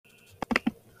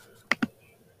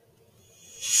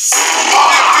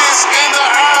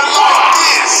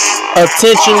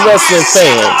Attention wrestling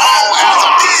fans,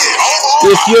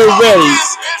 if you're ready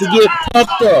to get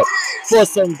pumped up for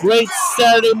some great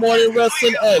Saturday morning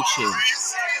wrestling action,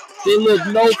 then look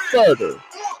no further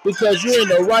because you're in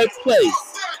the right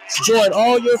place. Join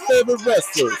all your favorite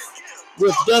wrestlers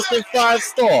with Dustin 5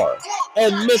 Star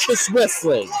and Memphis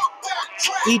Wrestling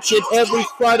each and every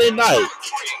Friday night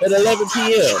at 11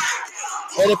 p.m.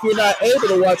 And if you're not able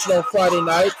to watch it on Friday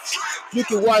nights, you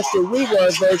can watch the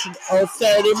rerun version on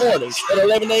Saturday mornings at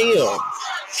 11 a.m.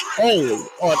 only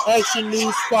on Action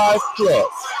News 5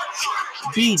 Plus.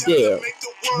 Be there.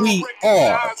 We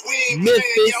are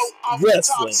Memphis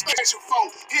Wrestling.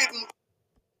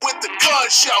 With the gun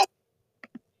show.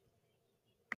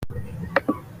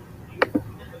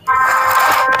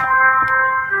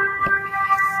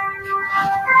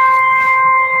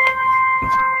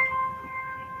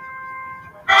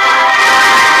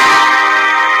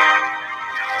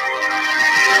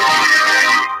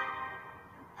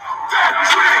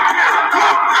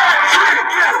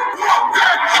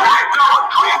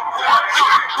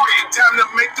 Time to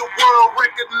make the world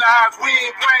recognize we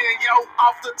ain't playing, yo.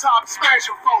 Off the top,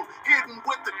 smashing folk, hitting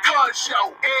with the gun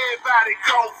show. Everybody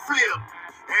gon' flip,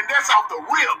 and that's off the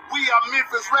rip. We are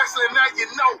Memphis Wrestling, now you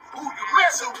know who you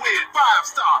messing with.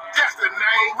 5 Star, that's the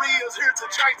name. Real's here to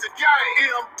change the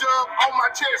game. M-Dub on my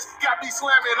chest, got me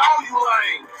slamming on you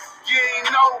lame. You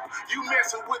ain't know you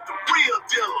messing with the real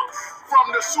dealer. From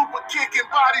the super kicking,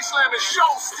 body slamming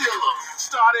show stealer.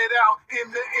 Started out in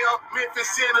the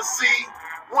Memphis, Tennessee.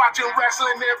 Watching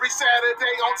wrestling every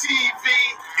Saturday on TV.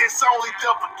 It's only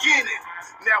the beginning.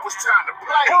 Now it's time to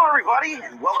play. Hello, everybody,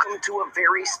 and welcome to a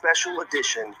very special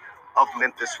edition of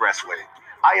Memphis Wrestling.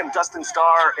 I am Dustin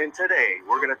Starr, and today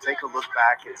we're going to take a look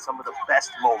back at some of the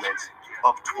best moments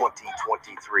of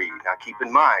 2023. Now, keep in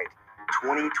mind,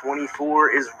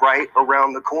 2024 is right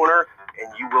around the corner, and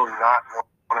you will not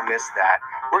want to miss that.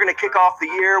 We're going to kick off the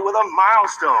year with a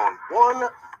milestone,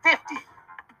 150.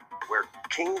 Where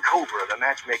King Cobra, the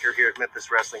matchmaker here at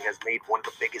Memphis Wrestling, has made one of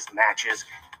the biggest matches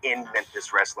in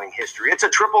Memphis Wrestling history. It's a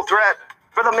triple threat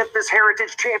for the Memphis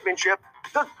Heritage Championship.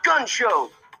 The Gun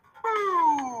Show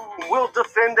will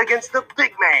defend against the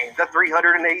big man, the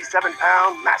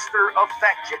 387-pound master of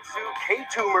Fat Jitsu,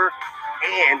 K-Tumor,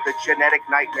 and the Genetic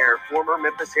Nightmare, former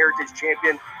Memphis Heritage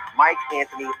Champion, Mike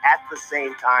Anthony, at the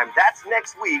same time. That's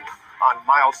next week on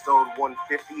Milestone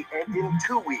 150, and in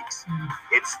 2 weeks,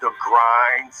 it's the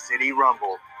Grind City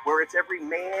Rumble, where it's every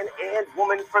man and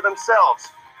woman for themselves,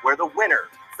 where the winner,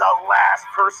 the last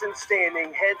person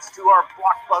standing, heads to our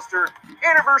blockbuster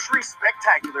anniversary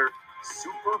spectacular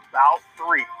Super Bout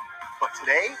 3. But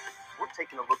today, we're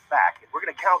taking a look back, and we're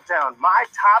going to count down my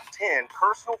top 10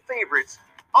 personal favorites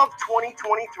of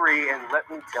 2023, and let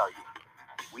me tell you,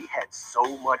 we had so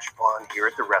much fun here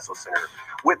at the Wrestle Center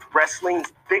with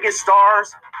wrestling's biggest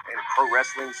stars and pro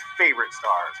wrestling's favorite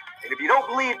stars. And if you don't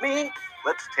believe me,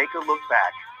 let's take a look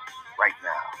back right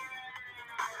now.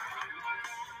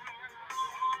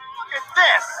 Look at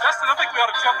this. Dustin, I think we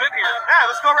ought to jump in here.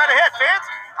 Yeah, let's go right ahead, fans.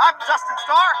 I'm Dustin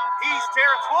Starr. He's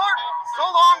Terrence Ward. So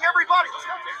long, everybody. Let's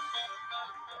go, Terrence.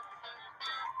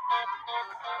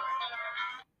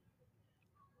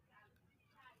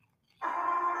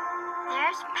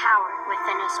 There's power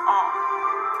within us all.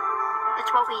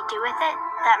 It's what we do with it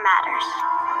that matters.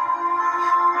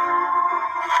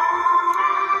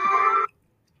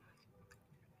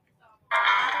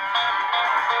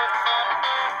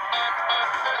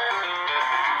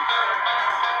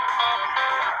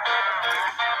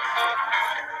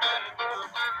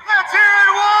 Let's hear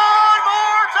it one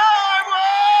more time.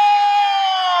 Whoa!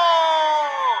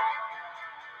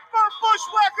 For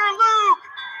Bushwhacker Luke,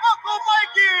 Uncle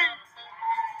Mikey.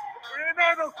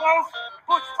 Remember, folks,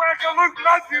 Bushwhacker Luke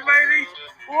loves you, ladies.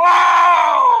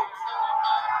 Whoa!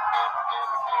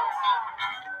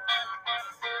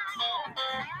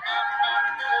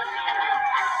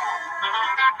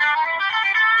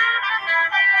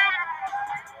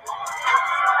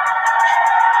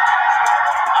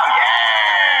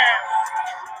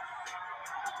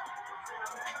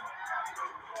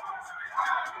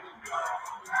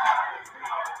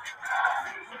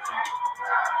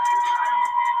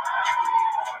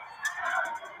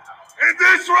 And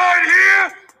this right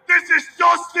here, this is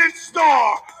Dustin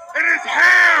Starr, and his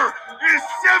hair is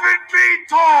 7 feet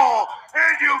tall,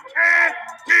 and you can't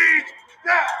teach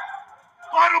that.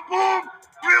 Bada boom,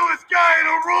 realest guy in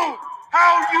the room.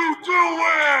 How you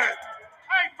doing?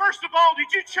 Hey, first of all,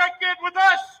 did you check in with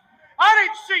us? I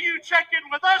didn't see you check in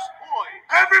with us, boy.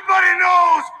 Everybody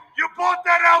knows you bought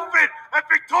that outfit at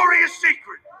Victoria's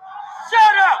Secret.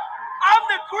 Shut up! I'm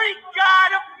the Greek god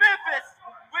of Memphis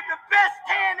with the best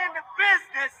hand in the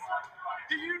business.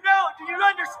 Do you know Do you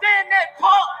understand that,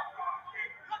 punk?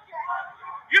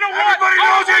 You know what? Everybody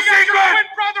knows your secret. Your twin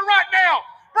brother right now.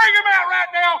 Bring him out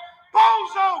right now.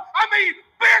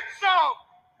 Benzo.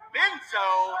 Benzo?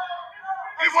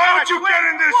 Hey, why don't you get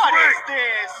in this ring? What is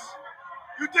this?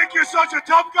 You think you're such a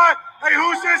tough guy? Hey,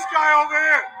 who's this guy over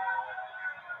here?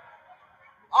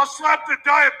 I'll slap the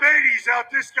diabetes out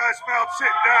this guy's mouth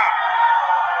sitting down.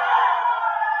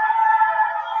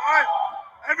 All right?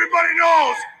 Everybody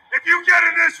knows, if you get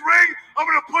in this ring, I'm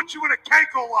going to put you in a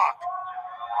cankle lock.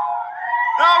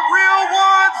 The real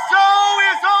one, Zoe,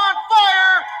 is on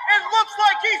fire and looks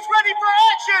like he's ready for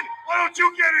action. Why don't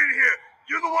you get in here?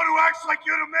 You're the one who acts like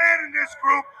you're the man in this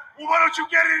group. Well, why don't you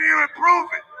get in here and prove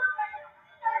it?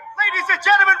 Ladies and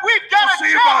gentlemen, we've got We'll a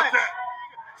see challenge. about that.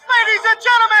 Ladies and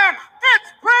gentlemen, it's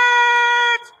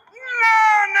Prince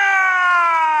Nana.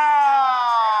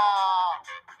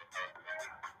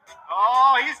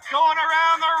 Oh, he's going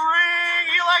around the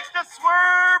ring. He likes to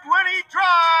swerve when he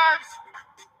drives.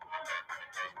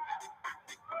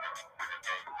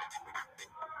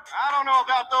 I don't know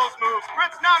about those moves.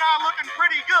 Prince Nana looking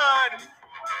pretty good.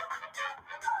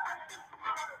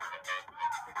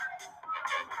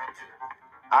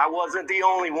 I wasn't the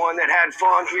only one that had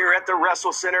fun here at the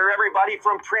Wrestle Center. Everybody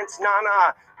from Prince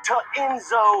Nana to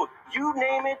Enzo, you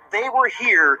name it, they were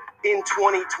here in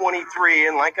 2023.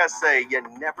 And like I say, you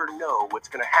never know what's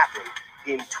going to happen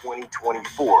in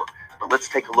 2024. But let's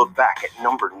take a look back at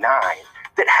number 9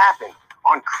 that happened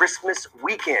on Christmas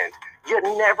weekend. You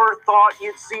never thought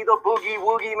you'd see the Boogie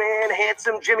Woogie Man,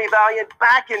 handsome Jimmy Valiant,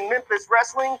 back in Memphis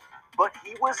wrestling, but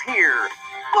he was here.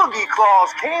 Boogie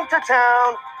Claus came to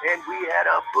town, and we had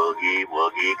a Boogie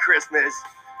Woogie Christmas.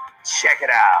 Check it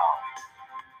out.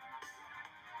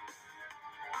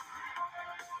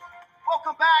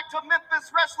 Welcome back to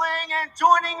Memphis Wrestling, and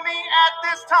joining me at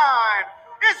this time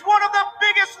is one of the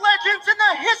biggest legends in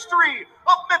the history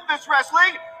of Memphis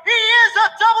Wrestling. He is a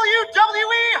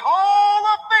WWE Hall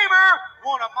of Famer,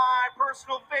 one of my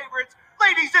personal favorites.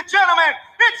 Ladies and gentlemen,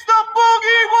 it's the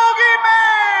Boogie Woogie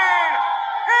Man,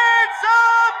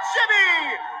 handsome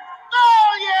Jimmy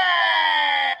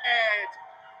Valiant.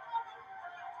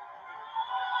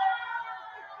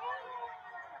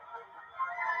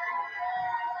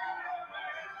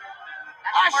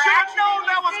 I should have known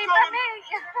that was coming.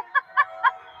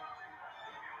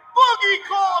 Boogie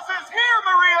Claus is here,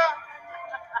 Maria.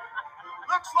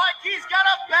 Looks like he's got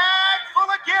a bag full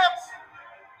of gifts.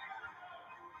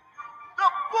 The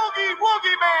Boogie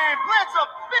Woogie Man plants a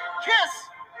big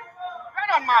kiss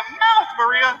right on my mouth,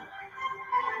 Maria.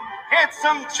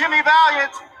 Handsome Jimmy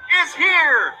Valiant is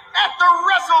here at the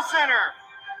Wrestle Center.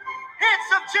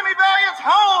 Handsome Jimmy Valiant's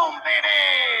home,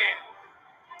 baby.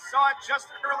 Saw it just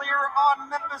earlier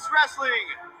on Memphis Wrestling.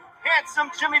 Handsome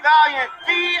Jimmy Valiant,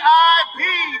 VIP,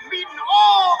 meeting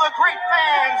all the great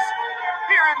fans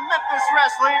here at Memphis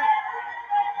Wrestling.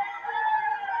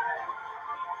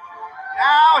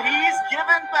 Now he's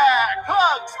giving back.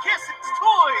 Hugs, kisses,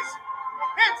 toys.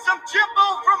 Handsome Jimbo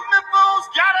from Memphis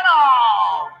got it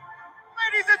all.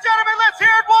 Ladies and gentlemen, let's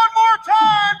hear it one more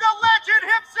time. The legend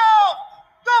himself,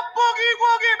 the Boogie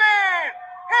Woogie Man,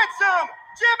 handsome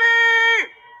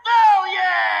Jimmy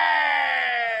Valiant.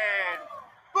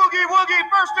 Boogie Woogie,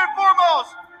 first and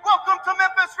foremost, welcome to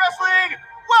Memphis Wrestling.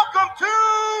 Welcome to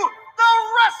the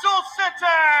Wrestle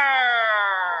Center.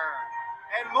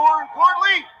 And more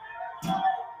importantly,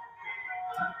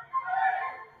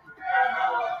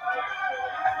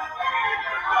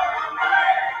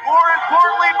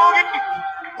 Boogie,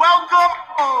 welcome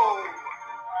home.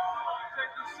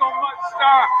 Thank you so much,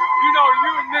 Star. You know,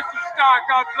 you and Mr. Star,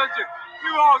 God bless you.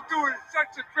 You all doing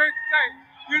such a great thing.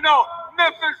 You know,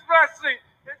 Memphis Wrestling,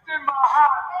 it's in my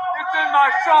heart. It's in my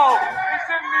soul. It's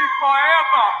in me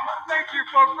forever. Thank you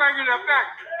for bringing it back.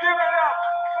 Give it up.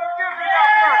 Give it up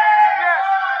for, yes,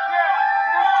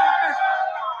 Mr.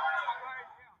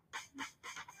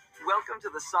 Welcome to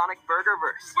the Sonic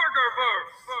Burgerverse.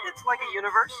 Burgerverse. It's like a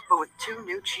universe, but with 2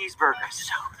 new cheeseburgers.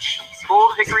 So cheesy.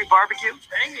 Full hickory barbecue.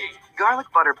 Tangy. Garlic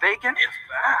butter bacon. It's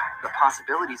back. The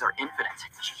possibilities are infinite.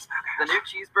 Cheeseburger. The new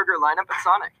cheeseburger lineup at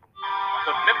Sonic.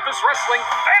 The Memphis Wrestling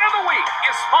Fan of the Week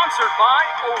is sponsored by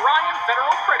Orion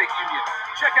Federal Credit Union.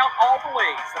 Check out all the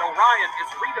ways that Orion is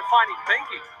redefining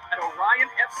banking at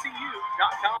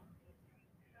orionfcu.com.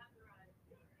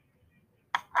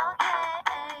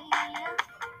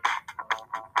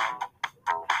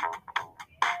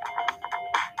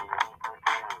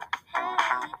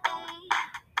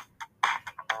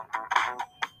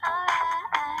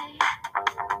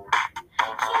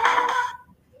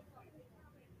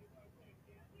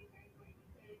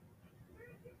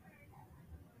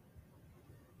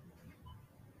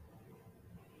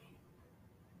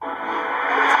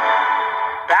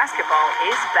 basketball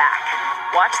is back.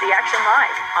 Watch the action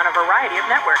live on a variety of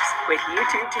networks with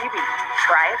YouTube TV.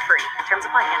 Try it free. Terms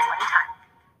apply. Cancel anytime.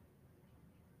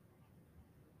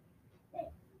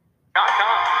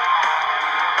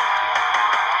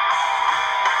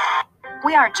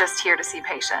 We aren't just here to see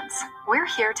patients. We're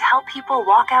here to help people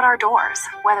walk out our doors,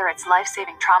 whether it's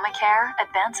life-saving trauma care,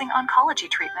 advancing oncology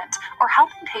treatment, or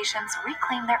helping patients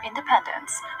reclaim their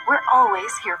independence. We're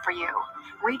always here for you.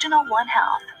 Regional One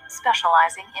Health,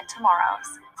 specializing in tomorrows.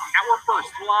 Our first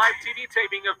live TV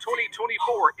taping of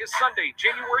 2024 is Sunday,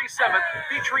 January 7th,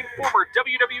 featuring former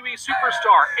WWE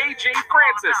superstar AJ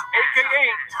Francis, aka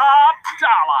Top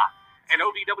Dollar, and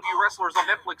OVW wrestlers on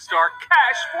Netflix star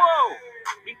Cash Flow.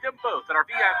 Meet them both at our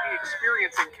VIP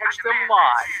experience and catch them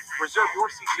live. Reserve your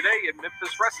seat today at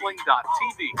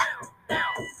memphiswrestling.tv.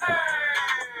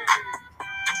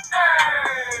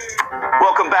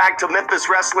 Welcome back to Memphis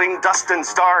Wrestling. Dustin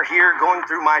Starr here, going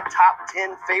through my top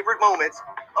 10 favorite moments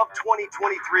of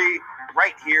 2023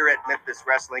 right here at Memphis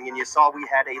Wrestling. And you saw we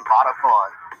had a lot of fun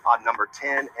on number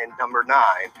 10 and number 9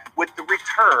 with the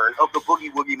return of the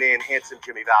Boogie Woogie Man, Handsome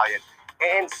Jimmy Valiant,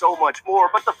 and so much more.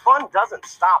 But the fun doesn't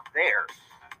stop there.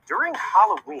 During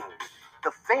Halloween,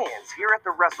 the fans here at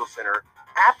the Wrestle Center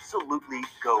absolutely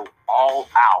go all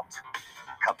out.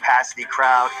 Capacity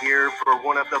crowd here for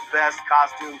one of the best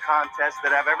costume contests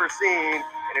that I've ever seen.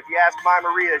 And if you ask my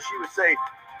Maria, she would say,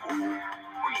 ooh,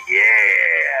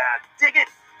 yeah, dig it.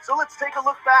 So let's take a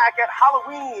look back at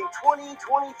Halloween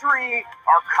 2023.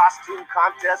 Our costume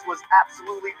contest was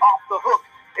absolutely off the hook.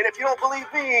 And if you don't believe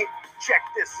me, check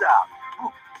this out.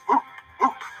 Ooh, ooh,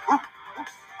 ooh, ooh.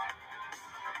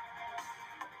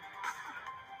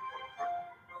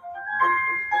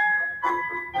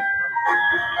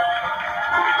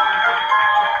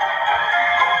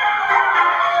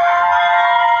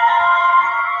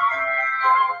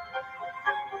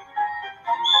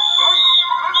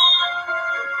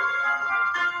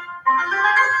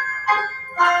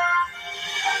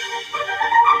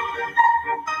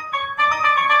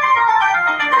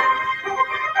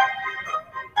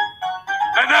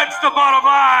 And that's the bottom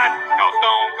line. No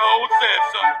Stone Cold said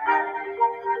so.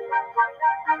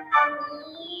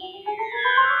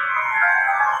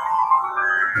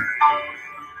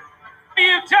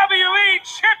 WWE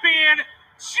Champion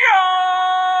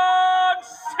John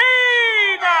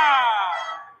Cena!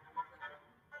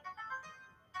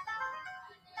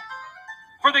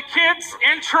 For the kids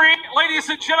entering, ladies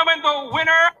and gentlemen, the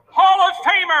winner, Hall of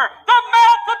Famer, the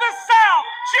Mouth of the South,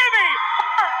 Jimmy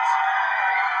Hart!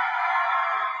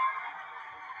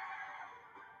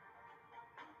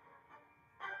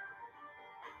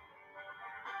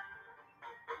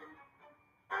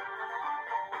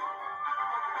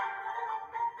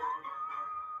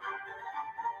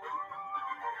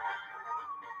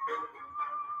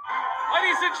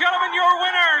 Ladies and gentlemen, your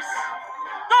winners,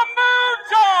 the Moon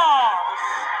Dogs!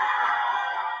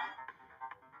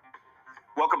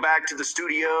 Welcome back to the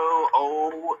studio.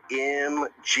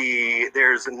 OMG.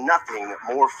 There's nothing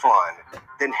more fun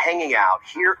than hanging out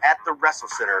here at the Wrestle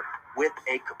Center with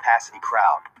a capacity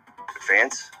crowd. But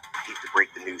fans, I hate to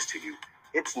break the news to you.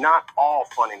 It's not all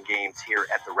fun and games here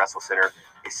at the Wrestle Center,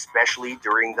 especially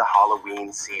during the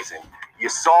Halloween season. You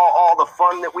saw all the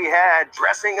fun that we had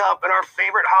dressing up in our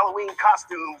favorite Halloween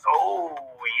costumes. Oh,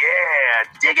 yeah,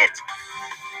 dig it!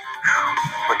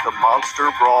 But the Monster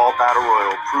Brawl Battle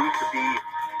Royal proved to be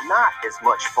not as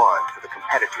much fun for the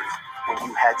competitors when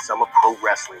you had some of pro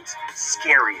wrestling's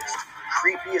scariest,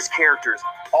 creepiest characters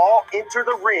all enter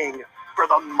the ring for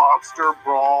the Monster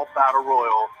Brawl Battle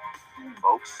Royal.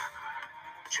 Folks,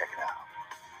 check it out.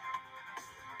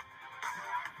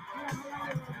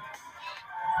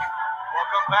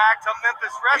 Welcome back to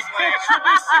Memphis Wrestling.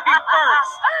 Introducing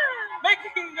first,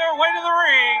 making their way to the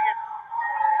ring,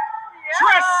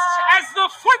 dressed as the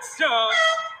Flintstones,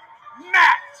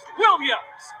 Matt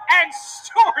Williams and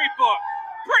Storybook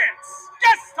Prince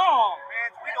Gaston.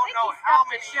 Man, we don't know how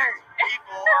many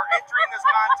people are entering this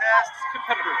contest.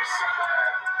 Competitors.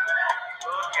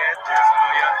 Look at this,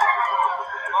 will ya?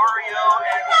 Mario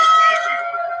and Luigi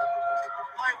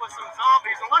playing with some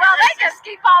zombies. And look Well, at they this. just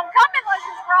keep on coming. Let's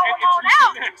just roll And them on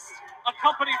out. introducing next,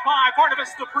 accompanied by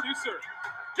Barnabas the producer,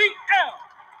 the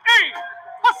L.A.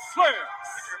 Hustlers.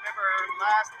 You remember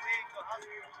last week?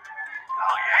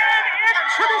 And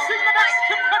introducing the next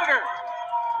competitor,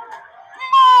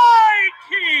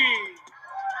 Mikey.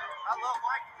 I love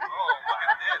Mike. Oh, look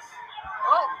at this.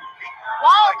 Oh,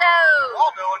 Waldo.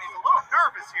 Waldo, and he's a little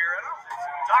nervous here. I don't know if it's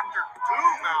Dr.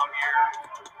 Doom out here.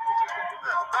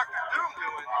 What's Dr. Doom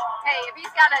doing? Hey, if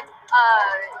he's got a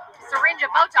syringe of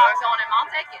Botox on him,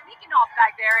 I'll take it. He can off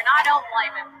back there, and I don't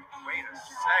blame him. Wait a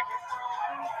second.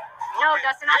 No,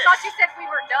 Dustin, I thought you said we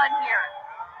were done here.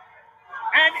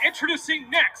 And introducing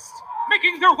next,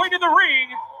 making their way to the ring,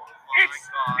 it's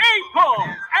Abel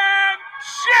and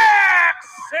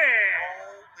Jackson.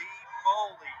 Holy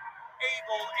moly.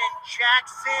 Abel and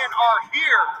Jackson are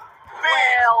here. Fans,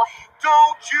 Well,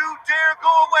 don't you dare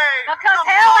go away. because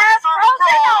The hell has Monster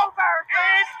frozen Brawl. over.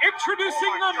 And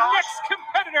introducing Oh my the gosh. next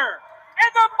competitor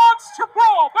in the Monster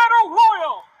Brawl Battle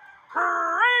Royal,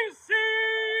 Crazy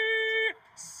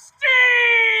Steve!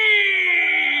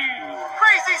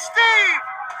 Crazy Steve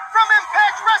from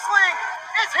Impact Wrestling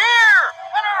is here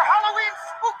at our Halloween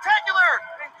Spooktacular.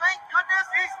 And thank goodness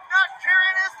he's not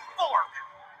carrying his fork.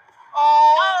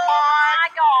 Oh my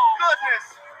God. goodness.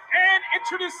 And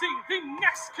introducing the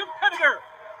next competitor,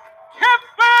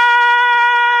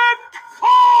 Kevin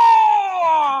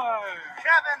Thorne!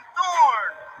 Kevin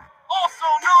Thorne, also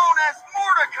known as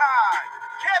Mordecai.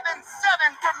 Kevin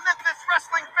 7 from Memphis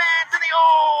wrestling fans in the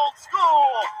old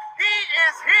school. He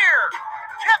is here.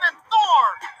 Kevin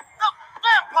Thorne, the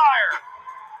vampire.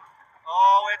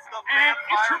 Oh, it's the And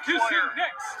vampire introducing warrior.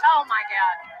 next, Oh my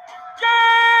God.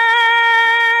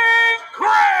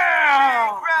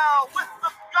 Gangrel! Grell with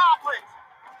the goblet.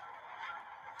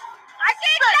 I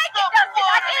can't Set take the it, Dustin. I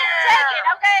blood can't in take air. it,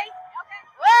 okay?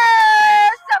 Whoa!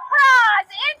 Surprise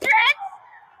entrance!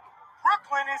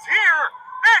 Brooklyn is here.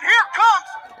 And here comes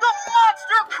the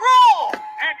Monster Cruel.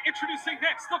 And introducing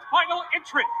next, the final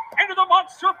entrant into the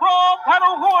Monster Brawl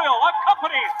Battle Royal,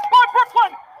 accompanied by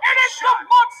Brooklyn, and it's the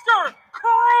Monster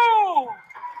Crew!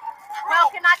 Well,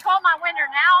 can I call my winner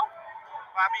now?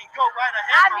 I mean, go right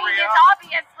ahead, I mean, Maria. it's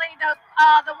obviously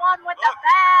the one with the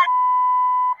bad.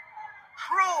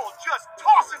 Cruel, just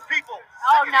tossing people.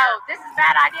 Oh no, this is a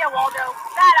bad idea, Waldo.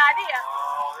 Bad idea.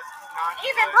 Oh, this is not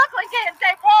Even good. Brooklyn can't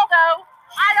say Waldo.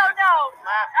 I don't know.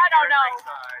 Laughing I don't here at know.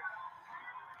 ringside.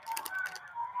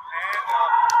 And a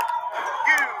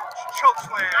huge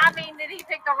chokeslam. I mean, did he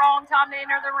pick the wrong time to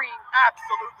enter the ring?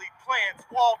 Absolutely plants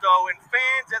Waldo, and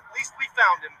fans, at least we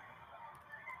found him.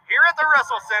 Here at the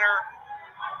Wrestle Center,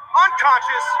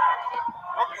 unconscious,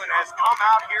 Brooklyn has come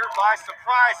out here by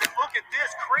surprise. And look at this,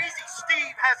 Crazy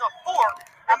Steve has a fork.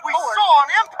 And we saw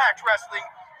on Impact Wrestling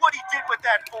what he did with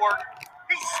that fork.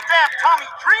 He stabbed Tommy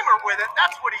Dreamer with it.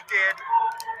 That's what he did.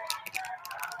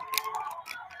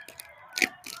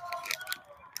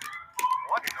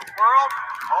 What in the world?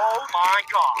 Oh my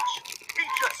gosh. He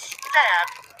just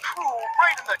stabbed Cruel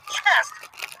right in the chest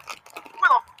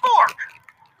with a fork.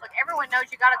 Look, everyone knows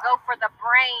you gotta go for the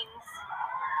brains.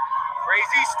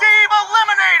 Crazy Steve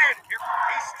eliminated.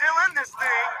 He's still in this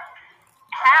thing.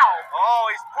 How? Oh,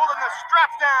 he's pulling the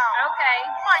straps down. Okay.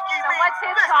 Mikey So means what's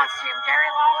his business. costume?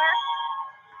 Jerry Lawler?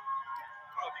 I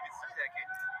don't know if you can say that, kid.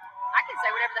 I can say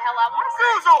whatever the hell I want to say.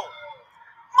 Goozle.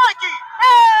 Mikey.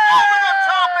 Over the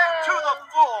top and to the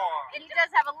floor. And he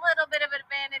does have a little bit of an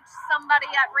advantage. Somebody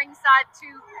at ringside to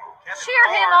Kevin cheer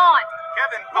him Thorne. on.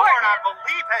 Kevin Support Thorne, I him.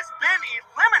 believe, has been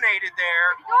eliminated there.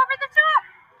 Did he go over the top?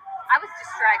 I was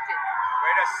distracted.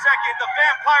 Wait a second. The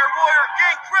Vampire Warrior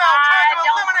Gangrel trying to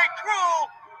don't- eliminate Cruel.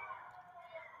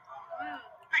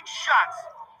 Big shots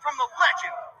from the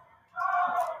legend.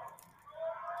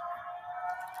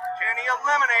 Can he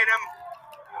eliminate him?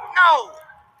 No.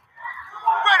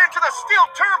 Right into the steel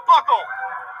turnbuckle.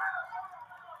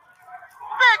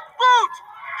 Big boot.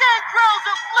 Gangrel's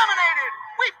eliminated.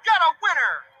 We've got a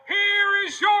winner. Here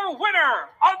is your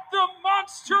winner of the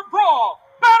Monster Brawl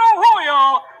Battle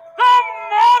Royal, the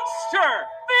Monster,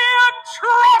 the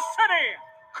Atrocity,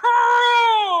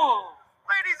 Cruel!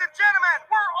 Ladies and gentlemen,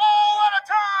 we're all out of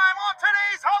time on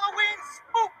today's Halloween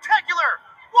Spooktacular.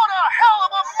 What a hell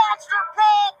of a Monster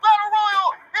Brawl Battle Royal.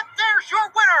 And there's your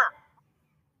winner.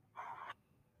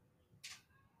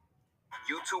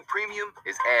 YouTube Premium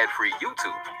is ad-free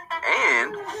YouTube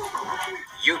and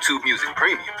YouTube Music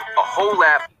Premium, a whole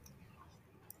app.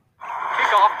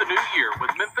 Kick off the new year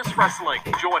with Memphis Wrestling.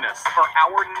 Join us for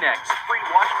our next free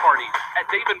watch party at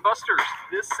Dave & Buster's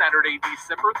this Saturday,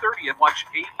 December 30th. Watch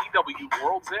AEW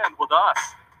World's End with us.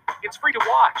 It's free to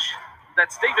watch.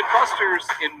 That's Dave & Buster's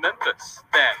in Memphis.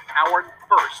 Then, our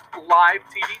first live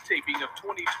TV taping of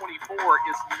 2024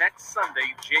 is next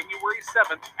Sunday, January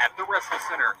 7th at the Wrestle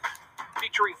Center,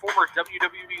 featuring former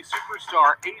WWE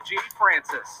superstar AJ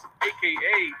Francis,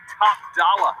 aka Top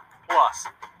Dollar, plus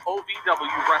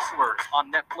OVW wrestlers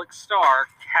on Netflix star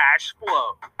Cash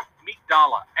Flow. Meet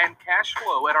Dalla and Cash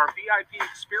Flow at our VIP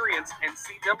experience and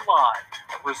see them live.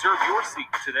 Reserve your seat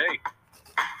today.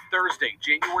 Thursday,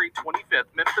 January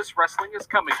 25th, Memphis Wrestling is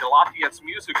coming to Lafayette's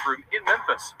Music Room in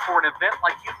Memphis for an event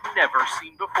like you've never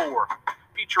seen before,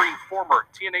 featuring former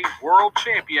TNA World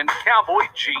Champion Cowboy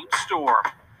James Storm.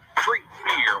 Drink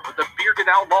beer with the bearded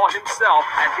outlaw himself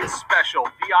at his special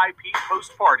VIP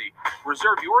post-party.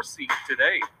 Reserve your seat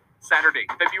today. Saturday,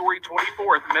 February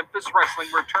 24th, Memphis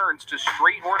Wrestling returns to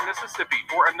Strayhorn, Mississippi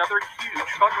for another huge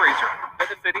fundraiser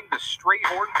benefiting the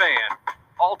Strayhorn Band.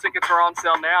 All tickets are on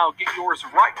sale now. Get yours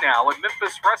right now at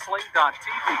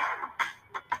memphiswrestling.tv.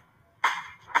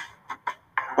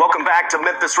 Welcome back to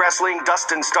Memphis Wrestling.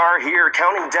 Dustin Starr here,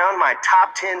 counting down my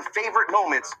top 10 favorite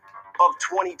moments of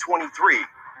 2023.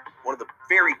 One of the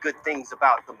very good things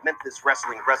about the Memphis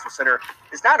Wrestling Wrestle Center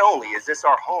is not only is this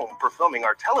our home for filming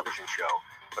our television show,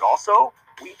 but also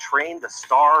we train the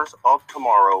stars of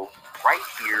tomorrow right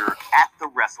here at the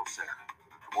Wrestle Center.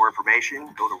 For more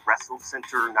information, go to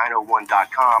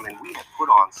WrestleCenter901.com, and we have put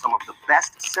on some of the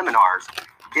best seminars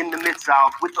in the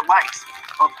Mid-South with the likes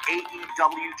of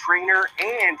AEW trainer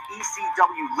and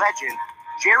ECW legend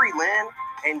Jerry Lynn,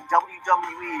 and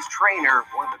WWE's trainer,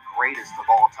 one of the greatest of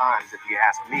all times, if you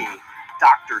ask me,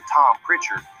 Dr. Tom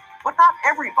Pritchard. But not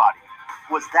everybody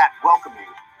was that welcoming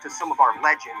to some of our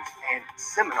legends and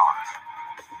seminars.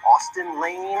 Austin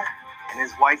Lane and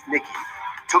his wife, Nikki,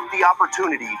 took the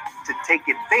opportunity to take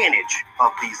advantage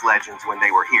of these legends when they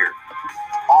were here.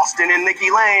 Austin and Nikki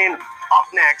Lane up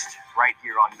next, right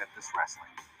here on Memphis Wrestling.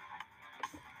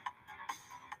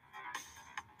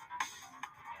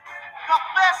 The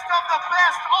best of the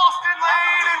best, Austin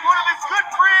Lane, and one of his good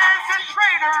friends and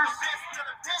trainers,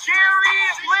 Jerry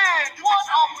Lynn. What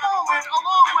a moment,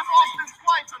 along with Austin's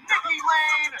wife, Nikki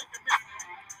Lane.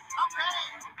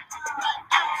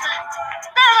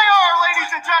 There they are,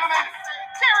 ladies and gentlemen,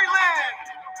 Jerry Lynn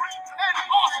and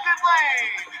Austin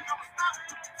Lane.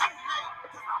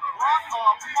 What a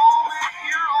moment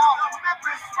here on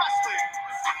Memphis Wrestling.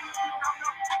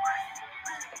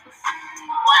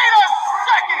 Wait a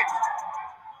second!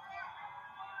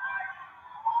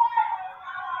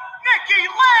 Nikki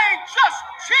Lane just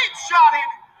cheat shotted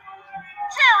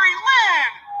Jerry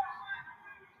Lynn.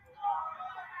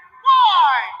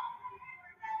 Why?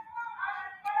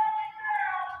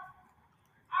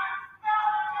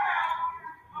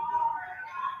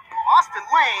 Austin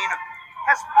Lane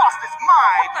has lost his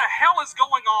mind. What the hell is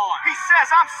going on? He says,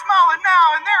 "I'm smiling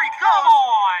now," and there he goes. Come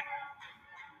on!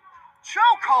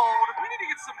 Chokehold. We need to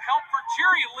get some help for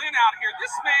Jerry Lynn out here.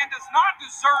 This man does not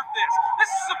deserve this.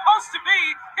 This is supposed to be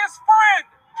his friend.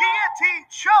 Guillotine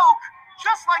choke,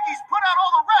 just like he's put out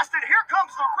all the rest, and here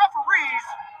comes the referees.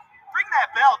 Ring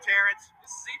that bell, Terrence.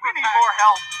 We need more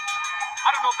help.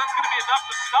 I don't know if that's going to be enough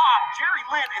to stop. Jerry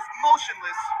Lynn is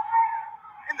motionless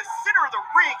in the center of the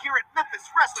ring here at Memphis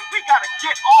Wrestling. We got to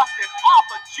get Austin off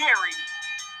of Jerry.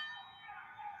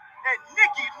 And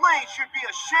Nikki Lane should be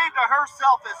ashamed of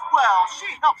herself as well. She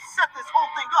helped set this whole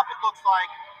thing up, it looks like.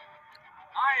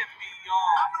 I am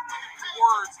beyond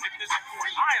words at this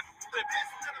point. I am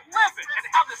livid at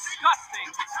how disgusting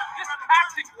this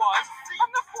tactic was from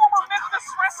the former Memphis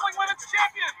Wrestling Women's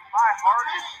Champion. My heart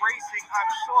is racing. I'm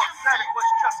so upset at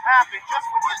what's just happened. Just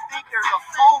when you think there's a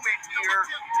moment here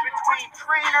between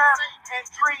trainer and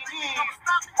trainee.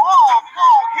 Long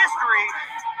history.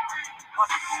 A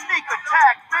sneak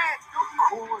attack, man. The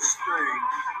coolest thing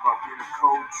about being a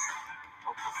coach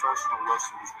of professional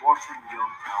wrestling is watching the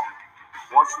young talent,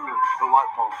 watching the light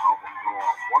bulb go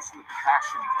off, watching the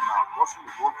passion come out, watching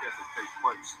the work ethic take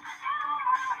place.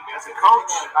 As a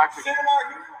coach, I could... Seminar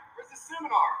here? Where's the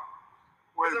seminar?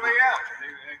 Where's somebody at?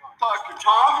 Hang on. Dr.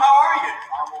 Tom, how are you?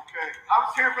 I'm okay. I was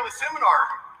here for the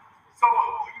seminar. So,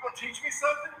 you going to teach me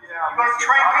something? Yeah. You going to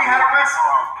train me how to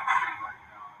wrestle?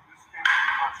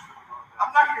 I'm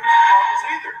not here for problems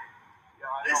either. Yeah,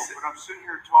 I know, but I'm sitting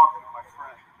here talking to my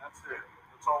friend. That's it.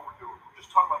 That's all we're doing. We're just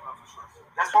talking about Memphis Wrestling.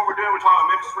 That's what we're doing. We're talking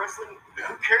about Memphis Wrestling.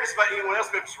 Who cares about anyone else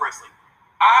Memphis Wrestling?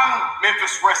 I'm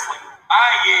Memphis Wrestling.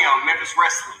 I am Memphis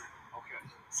Wrestling. Okay.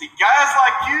 See, guys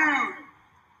like you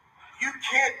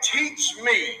can't teach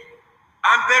me.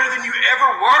 I'm better than you ever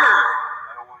were.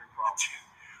 I don't want any problems.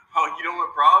 Oh, you don't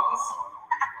want problems? No, I don't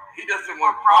want any problems. He doesn't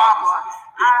want problems.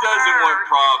 He doesn't want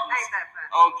problems. Ain't that funny?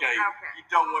 Okay. Okay. You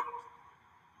don't want.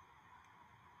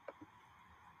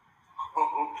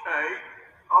 Okay.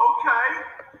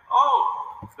 Oh,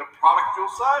 the product fuel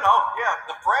side? Oh, yeah,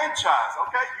 the franchise.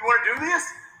 Okay. You want to do this?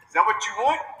 Is that what you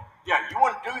want? Yeah, you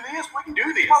want to do this? We can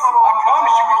do this. I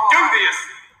promise you we can do this.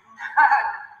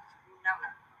 No.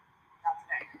 Not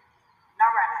today.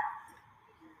 Not right now.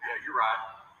 Yeah, you're right.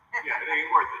 Yeah, it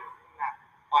ain't worth it.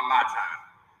 On my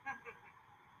time.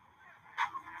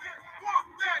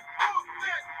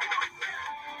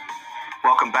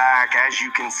 Welcome back. As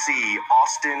you can see,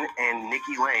 Austin and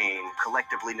Nikki Lane,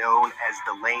 collectively known as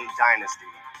the Lane Dynasty,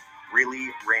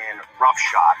 really ran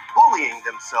roughshod, bullying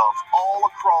themselves all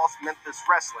across Memphis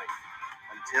Wrestling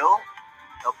until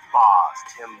the boss,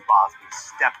 Tim Bosby,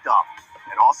 stepped up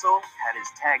and also had his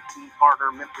tag team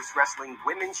partner, Memphis Wrestling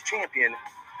Women's Champion,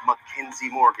 Mackenzie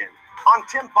Morgan. On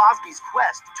Tim Bosby's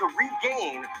quest to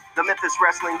regain the Memphis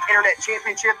Wrestling Internet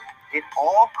Championship, it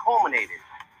all culminated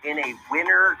in a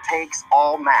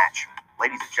winner-takes-all match.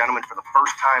 Ladies and gentlemen, for the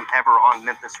first time ever on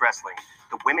Memphis Wrestling,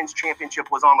 the Women's Championship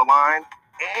was on the line,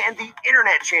 and the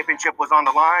Internet Championship was on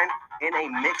the line in a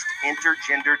mixed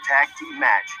intergender tag team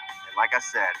match. And like I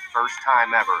said, first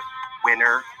time ever,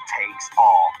 winner takes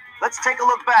all. Let's take a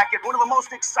look back at one of the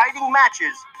most exciting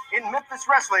matches in Memphis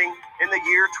Wrestling in the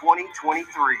year 2023.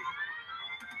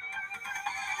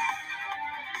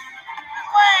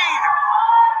 Lane!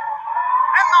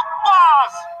 And the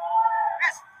boss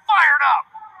is fired up.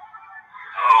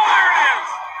 Oh, there it is.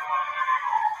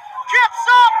 Kips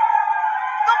up.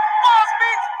 The boss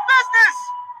means business.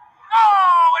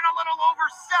 Oh, and a little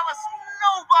overzealous.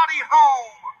 Nobody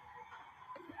home.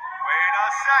 Wait a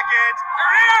second.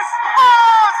 There it is.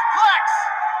 Bossplex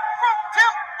from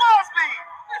Tim Bosby.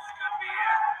 This could be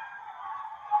it.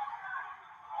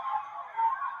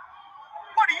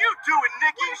 What are you doing,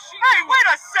 Nikki? Hey, wait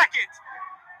a second.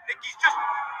 Nikki's just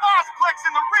Bossplex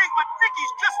in the ring, but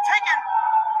Nikki's just taken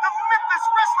the Memphis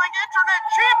Wrestling Internet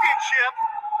Championship.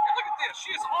 And look at this.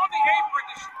 She is on the apron,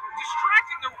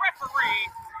 distracting the referee.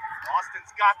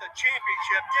 Austin's got the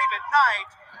championship. David Knight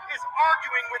is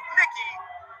arguing with Nikki.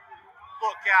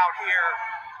 Look out here.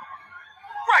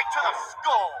 Right to the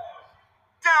skull.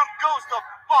 Down goes the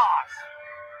boss.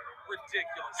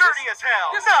 Ridiculous. Dirty as hell.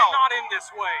 This is not in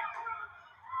this way.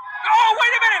 Oh,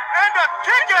 wait a minute. And a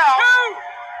kick out.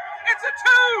 It's a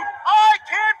two. I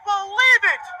can't believe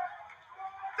it.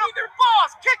 The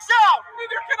boss kicks out.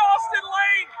 Neither can Austin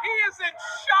Lane. He is in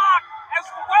shock as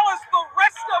well as the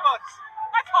rest of us.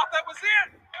 I thought that was it.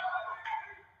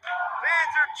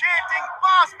 Fans are chanting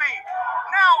Bosby.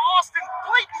 Now Austin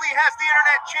blatantly has the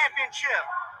Internet Championship.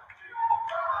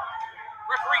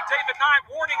 Referee David Knight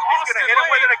warning Austin. He's going to hit him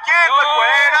with it again, but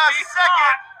wait a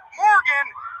second. Morgan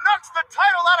knocks the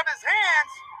title out of his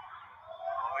hands.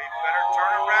 Oh, he better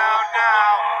turn around now.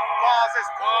 Boss has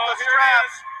pulled the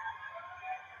straps.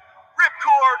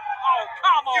 Ripcord. Oh,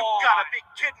 come on. You've got to be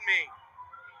kidding me.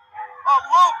 A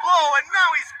low blow, and now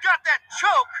he's got that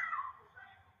choke.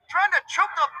 Trying to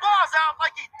choke the boss out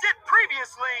like he did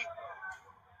previously.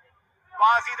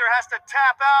 Boss either has to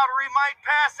tap out or he might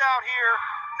pass out here.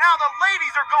 Now the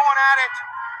ladies are going at it.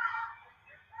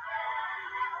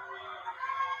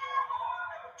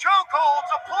 Chokeholds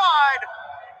applied.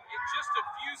 In just a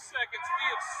few seconds, we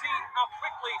have seen how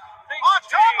quickly things on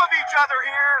top of each other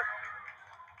here.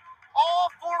 All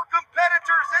four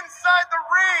competitors inside the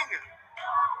ring.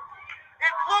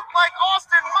 It looked like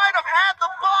Austin might have had the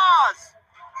boss.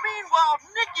 Meanwhile,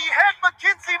 Nikki had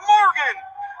Mackenzie Morgan.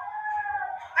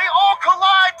 They all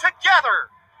collide together.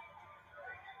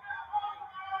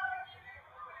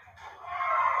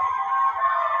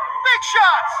 Big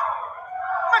shots.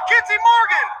 Mackenzie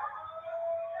Morgan.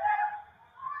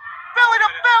 Belly to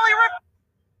belly rip.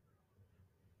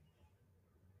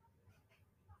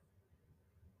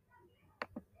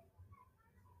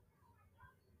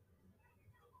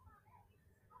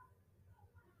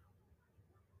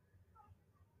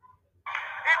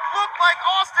 It looked like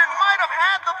Austin might have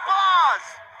had the boss.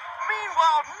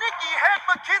 Meanwhile, Nikki had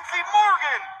Mackenzie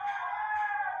Morgan.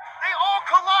 They all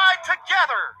collide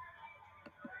together.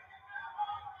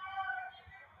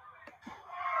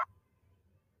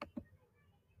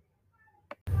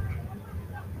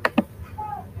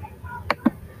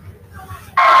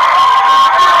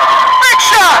 Big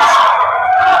shots!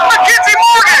 Mackenzie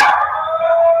Morgan!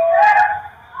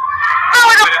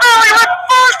 Belly to belly,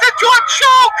 reversed into a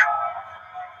choke!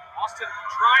 Austin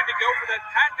trying to go for that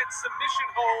patented submission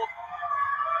hold.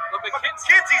 But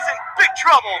Mackenzie's in big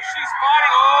trouble. She's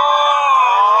fighting.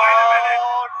 Oh, wait a minute.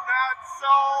 Oh, not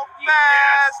so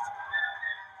fast.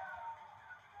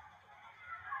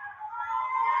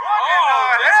 What in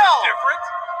the hell? This is different.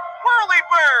 Whirly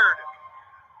bird.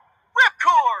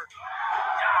 Ripcord.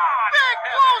 Big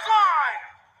clothesline.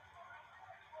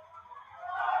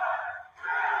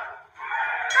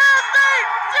 And they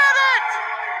did it.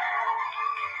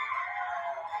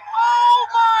 Oh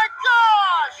my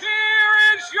gosh! Here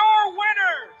is your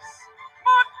winners,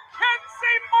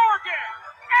 Mackenzie Morgan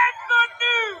and the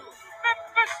new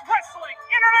Memphis Wrestling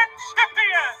Internet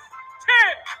Champion,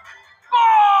 Tim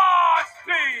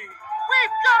Bosby.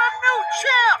 We've got a new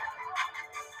champ.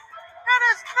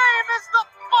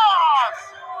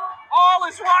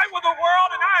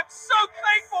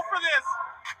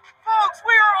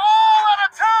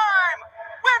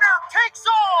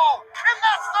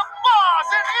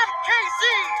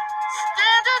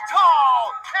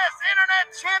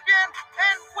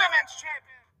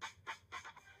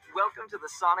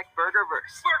 iconic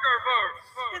Burgerverse. Burgerverse.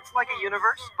 It's like a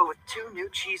universe, but with 2 new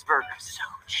cheeseburgers. So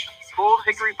cheesy. Bold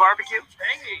hickory barbecue,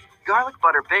 Tangy. garlic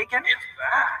butter bacon. It's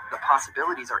back. The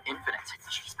possibilities are infinite.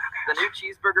 The new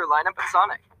cheeseburger lineup at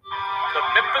Sonic. The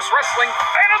Memphis Wrestling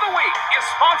Fan of the Week is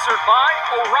sponsored by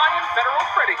Orion Federal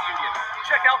Credit Union.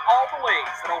 Check out all the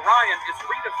ways that Orion is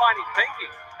redefining banking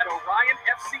at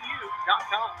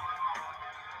orionfcu.com.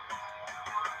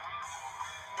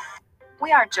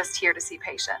 We aren't just here to see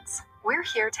patients. We're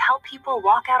here to help people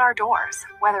walk out our doors,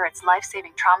 whether it's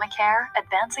life-saving trauma care,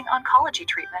 advancing oncology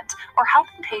treatment, or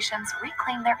helping patients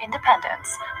reclaim their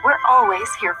independence. We're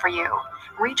always here for you.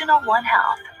 Regional One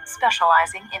Health,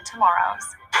 specializing in tomorrows.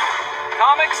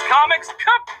 Comics,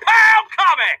 Kapow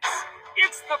Comics!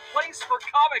 It's the place for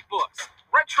comic books,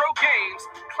 retro games,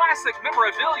 classic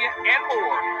memorabilia, and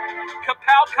more.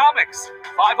 Kapow Comics,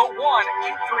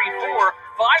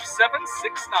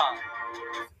 501-834-5769.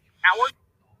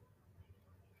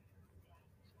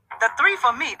 The 3 for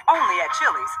Me only at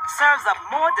Chili's serves up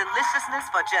more deliciousness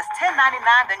for just $10.99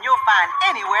 than you'll find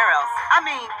anywhere else. I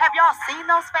mean, have y'all seen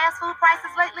those fast food prices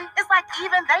lately? It's like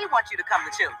even they want you to come to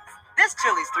Chili's. This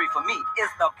Chili's 3 for Me is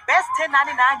the best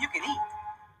 $10.99 you can eat.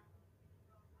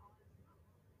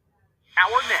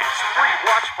 Our next free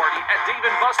watch party at Dave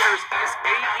 & Buster's is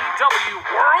AEW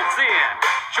World's End.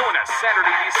 Join us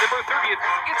Saturday, December 30th.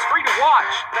 It's free to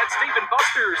watch. That's Dave &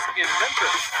 Buster's in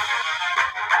Memphis.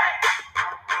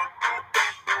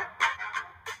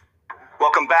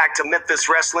 Welcome back to Memphis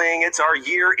Wrestling. It's our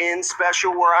year-end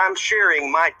special where I'm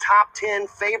sharing my top 10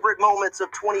 favorite moments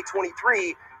of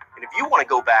 2023. And if you want to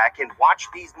go back and watch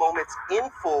these moments in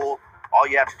full, all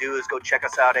you have to do is go check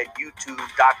us out at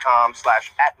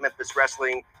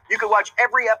youtube.com/@MemphisWrestling. You can watch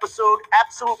every episode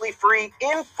absolutely free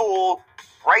in full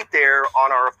right there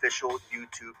on our official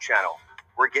YouTube channel.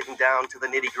 We're getting down to the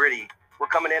nitty-gritty. We're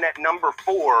coming in at number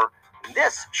 4. And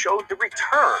this showed the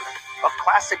return of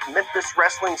classic Memphis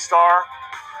wrestling star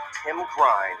Tim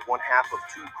Grind, one half of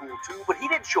Too Cool 2, but he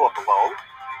didn't show up alone.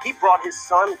 He brought his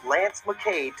son Lance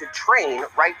McCade to train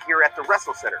right here at the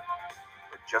Wrestle Center.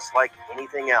 But just like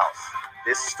anything else,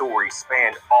 this story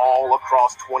spanned all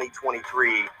across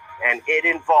 2023, and it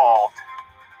involved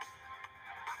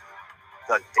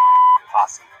the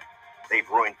posse. They've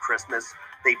ruined Christmas.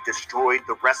 They've destroyed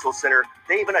the Wrestle Center.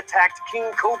 They even attacked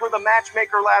King Cobra, the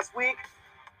matchmaker, last week.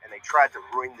 And they tried to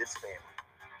ruin this family.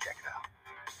 Check it out.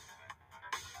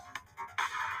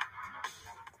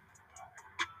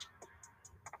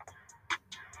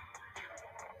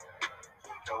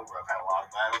 Cobra, I've had a lot of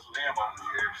battles with him over the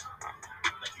years. I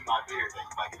think he might be here. I think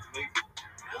he might get to meet me.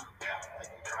 Yeah, I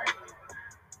think he trained me.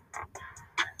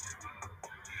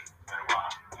 Come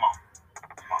on. Come on.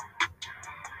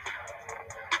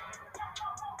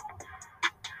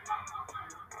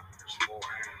 There's some more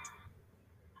here.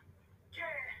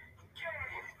 What do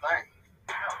you think?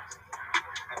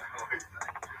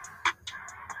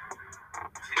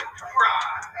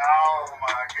 Oh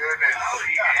my goodness. Oh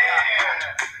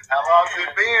yeah. How long's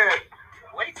it been?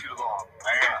 Way too long.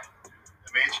 Man,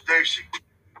 let me introduce you.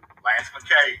 Lance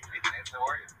McCade. Hey Lance, how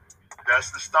are you?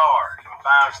 Dustin Starr,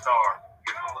 5-star.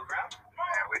 You want to look around?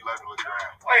 Man, we'd love to look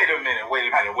around. Wait a minute.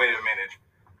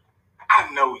 I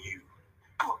know you.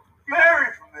 Very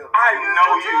familiar. I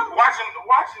know you.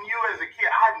 Watching you as a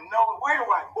kid, I know. Where do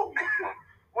I know you?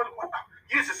 What?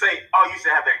 You used to say, you used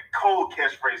to have that cold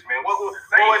catchphrase, man.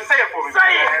 Say it for me.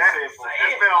 Say it.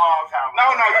 It's been a long time.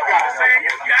 No, you got to say it.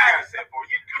 You got to say it for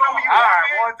me. You know who you are. All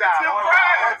right, one time.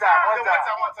 That's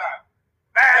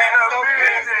the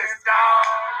business,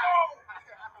 dog.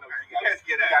 Let's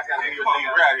get out. Come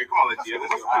on, let's go.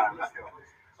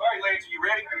 All right, ladies, you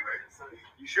ready?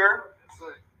 You sure?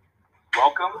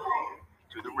 Welcome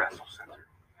to the Wrestle Center.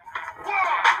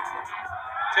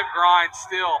 Tim Grind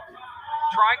still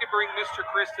trying to bring Mr.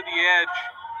 Chris to the edge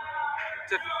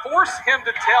to force him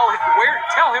to tell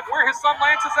him where his son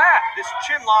Lance is at. This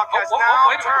chin lock has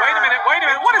wait a minute.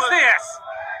 What is this?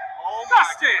 Oh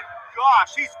Dustin!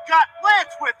 Gosh, he's got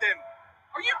Lance with him.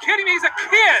 Are you kidding me? He's a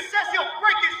kid. He says he'll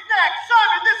break his neck.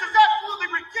 Simon, this is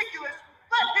absolutely ridiculous.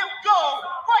 Let him go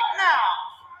right now.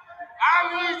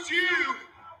 I need you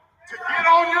to get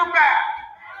on your back,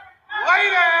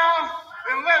 lay down,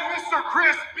 and let Mr.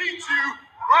 Chris beat you,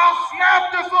 or I'll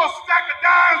snap this little stack of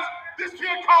dimes this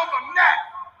kid calls a neck.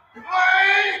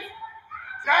 Lay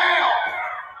down.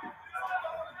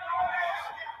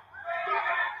 You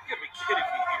gotta be kidding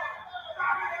me here.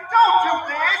 Don't do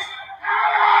this.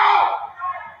 Now.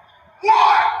 1,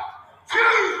 2, 3.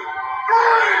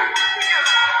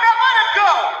 Now let him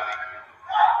go.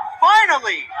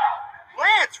 Finally,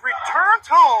 Lance returns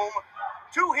home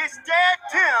to his dad,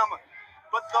 Tim,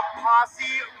 but the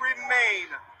posse remain.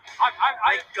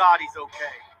 Thank God he's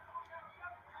okay.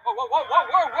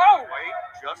 Whoa. Wait,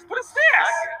 just What a is this?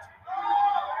 second.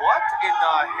 What in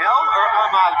the hell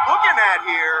am I looking at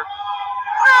here?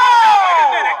 No! Wait a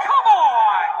minute, come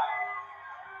on!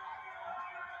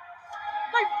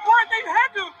 They've had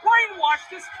to have brainwashed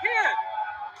this kid.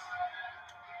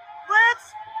 Lance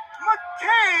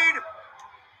McCade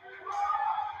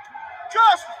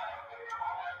just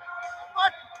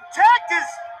attacked his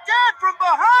dad from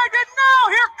behind, and now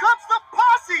here comes the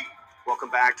posse.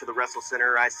 Welcome back to the Wrestle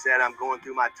Center. I said I'm going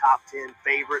through my top 10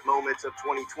 favorite moments of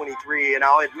 2023, and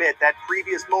I'll admit that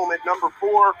previous moment, number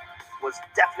 4, was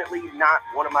definitely not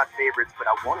one of my favorites, but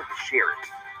I wanted to share it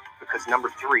because number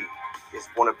 3 is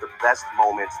one of the best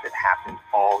moments that happened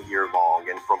all year long.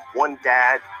 And from one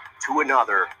dad to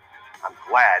another, I'm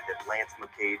glad that Lance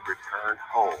McCade returned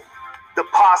home. The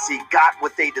posse got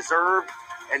what they deserved,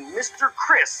 and Mr.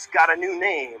 Chris got a new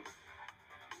name,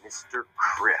 Mr.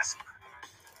 Crisp.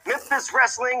 Memphis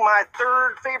Wrestling, my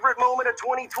third favorite moment of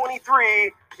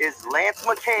 2023 is Lance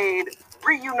McCade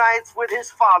reunites with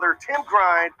his father, Tim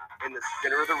Grind, in the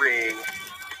center of the ring.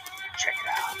 Check it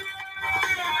out.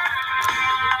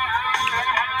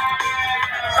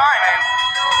 Simon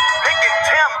picking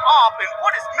Tim up, and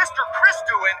what is Mr. Chris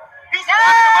doing? He's backing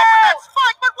him up with that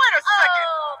spike, but wait a second.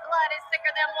 Oh, blood is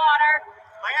thicker than water.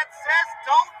 Lance says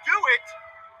don't do it.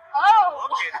 Oh,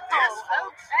 Look at this,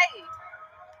 folks. okay.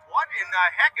 What in the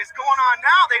heck is going on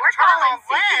now? They We're turned calling on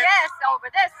Lance. CPS over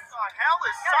this. What the hell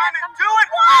is Gonna Simon have some- doing?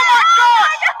 Oh my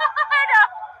gosh! God!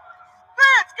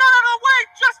 Lance got out of the way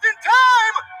just in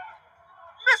time!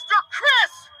 Mr.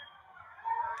 Chris!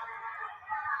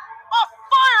 A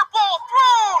fireball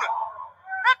thrown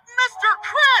at Mr.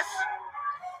 Chris!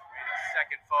 Wait a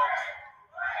second, folks.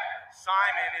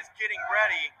 Simon is getting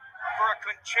ready for a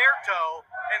concerto,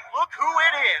 and look who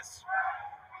it is.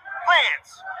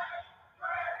 Lance.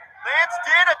 Lance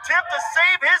did attempt to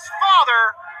save his father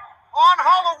on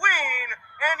Halloween,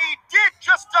 and he did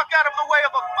just duck out of the way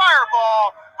of a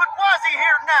fireball, but why is he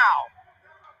here now?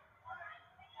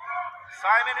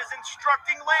 Simon is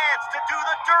instructing Lance to do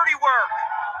the dirty work.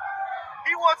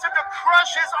 He wants him to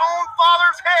crush his own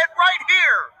father's head right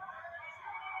here.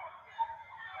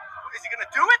 Is he going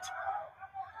to do it?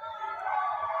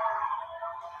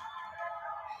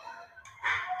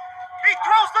 He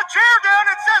throws the chair down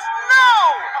and says no!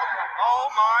 Oh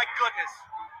my goodness.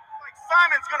 Like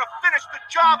Simon's gonna finish the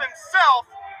job himself.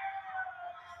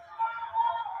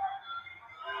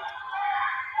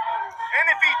 And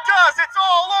if he does, it's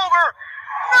all over.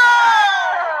 No!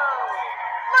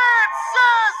 Lance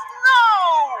says no!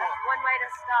 That's one way to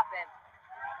stop it.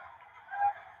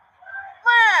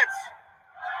 Lance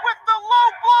with the low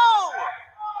blow.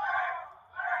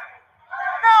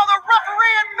 Now the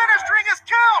referee administering his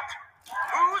count.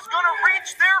 Who's gonna reach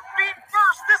their feet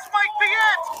first? This might be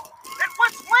it. And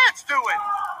what's Lance doing?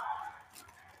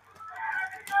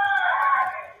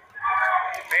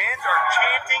 Fans are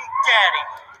chanting daddy.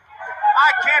 I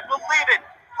can't believe it.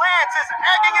 Lance is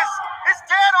egging his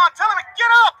dad on, telling him to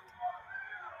get up.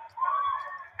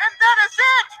 And that is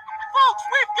it. Folks,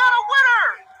 we've got a winner.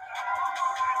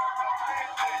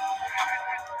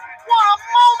 What a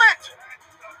moment.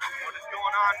 What is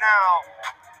going on now?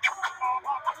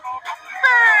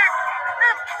 Big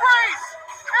embrace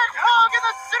and hug in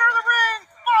the center of the ring.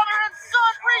 Father and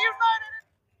son reunited.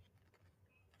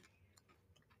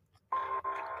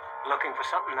 Looking for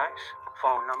something nice?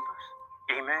 Phone numbers?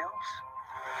 Emails?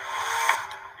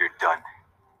 You're done.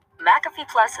 McAfee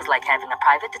Plus is like having a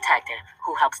private detective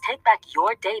who helps take back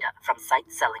your data from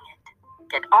sites selling it.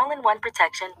 Get all-in-one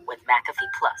protection with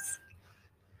McAfee Plus.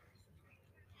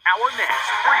 Our next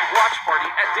free watch party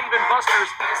at Dave &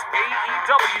 Buster's is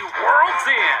AEW World's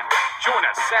End. Join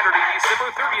us Saturday,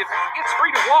 December 30th. It's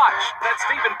free to watch. That's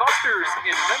Dave & Buster's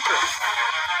in Memphis.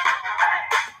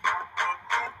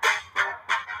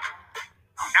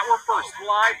 Our first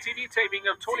live TV taping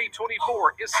of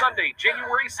 2024 is Sunday,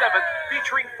 January 7th,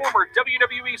 featuring former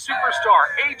WWE superstar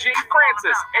AJ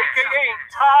Francis, a.k.a.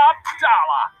 Top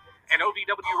Dollar, and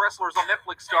OVW wrestlers on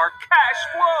Netflix star Cash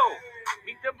Flow.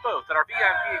 Meet them both at our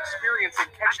VIP experience and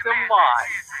catch them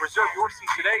live. Reserve your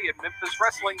seat today at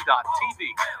MemphisWrestling.tv.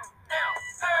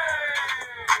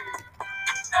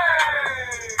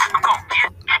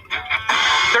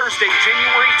 Thursday,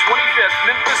 January 25th,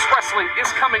 Memphis Wrestling is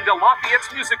coming to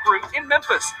Lafayette's Music Room in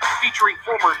Memphis, featuring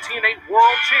former TNA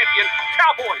World Champion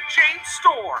Cowboy James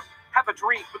Storm. Have a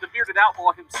drink with the bearded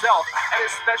outlaw himself at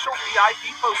his special VIP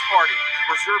post party.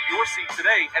 Reserve your seat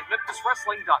today at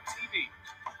MemphisWrestling.tv.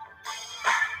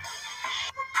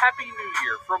 Happy New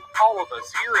Year from all of us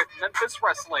here at Memphis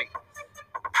Wrestling.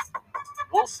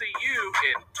 We'll see you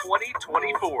in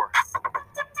 2024.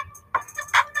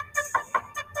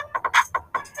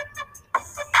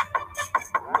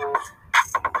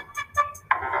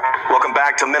 Welcome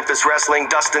back to Memphis Wrestling.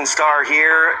 Dustin Starr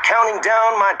here, counting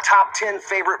down my top 10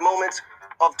 favorite moments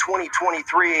of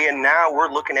 2023, and now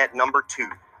we're looking at number 2.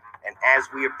 And as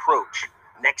we approach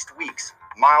next week's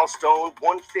milestone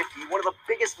 150, one of the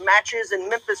biggest matches in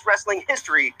Memphis wrestling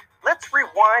history, let's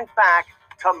rewind back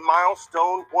to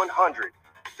milestone 100.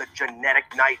 The genetic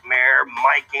nightmare,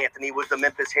 Mike Anthony, was the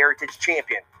Memphis Heritage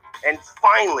Champion. And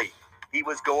finally, he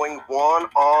was going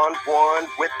one-on-one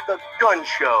with the Gun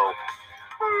Show.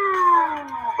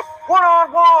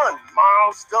 One-on-one,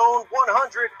 milestone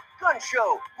 100, Gun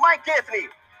Show, Mike Anthony.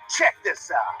 Check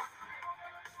this out.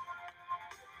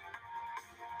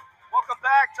 Welcome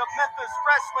back to Memphis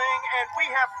Wrestling, and we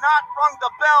have not rung the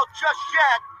bell just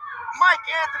yet. Mike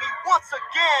Anthony once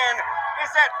again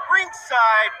is at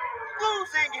ringside,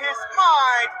 losing his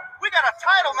mind. We got a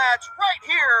title match right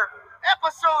here,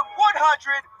 episode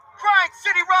 100, Grind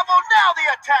City Rumble, now the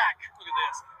attack. Look at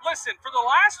this. Listen, for the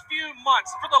last few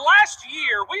months, for the last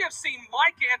year, we have seen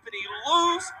Mike Anthony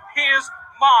lose his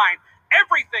mind.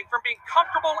 Everything from being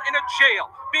comfortable in a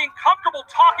jail, being comfortable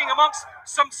talking amongst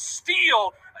some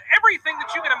steel, everything that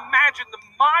you can imagine the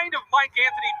mind of Mike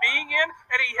Anthony being in,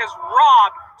 and he has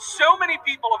robbed so many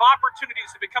people of opportunities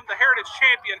to become the Heritage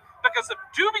Champion because of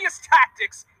dubious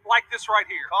tactics like this right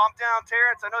here. Calm down,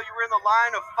 Terrence. I know you were in the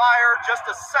line of fire just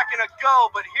a second ago,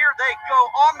 but here they go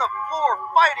on the floor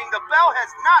fighting. The bell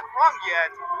has not rung yet.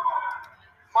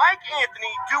 Mike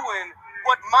Anthony doing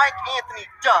what Mike Anthony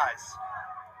does.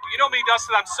 You know me,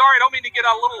 Dustin. I'm sorry. I don't mean to get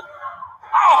a little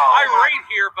irate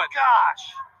here, but gosh,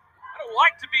 I don't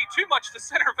like to be too much the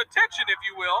center of attention, if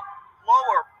you will.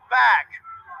 Lower back,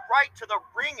 right to the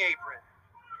ring apron.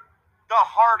 The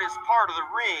hardest part of the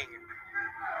ring.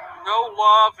 No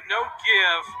love, no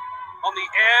give on the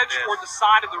edge or the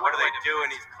side of the ring. What are they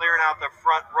doing? He's clearing out the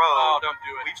front row. Oh, don't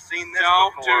do it. We've seen this before.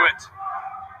 Don't do it.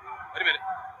 Wait a minute.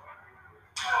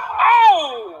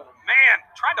 Oh, man.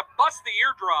 Trying to bust the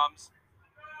eardrums.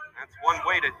 That's one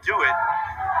way to do it.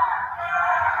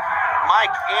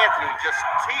 Mike Anthony just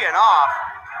teeing off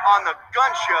on the Gun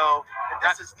Show. And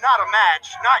this is not a match,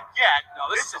 not yet. No,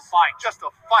 this is a fight. Just a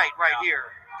fight right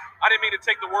here. I didn't mean to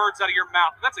take the words out of your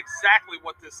mouth. That's exactly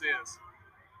what this is.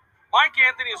 Mike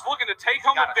Anthony is looking to take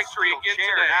home a victory again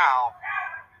today. Now.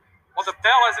 Well, the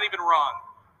bell hasn't even rung.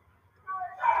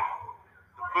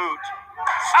 The boot.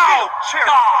 Steel chair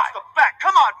across the back.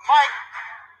 Come on, Mike.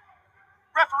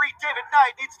 Referee David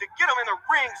Knight needs to get him in the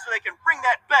ring so they can ring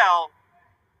that bell.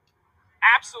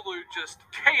 Absolute just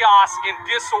chaos and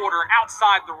disorder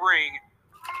outside the ring.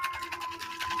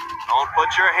 Don't put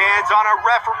your hands on a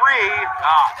referee.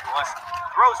 Bless him.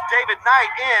 Throws David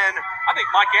Knight in. I think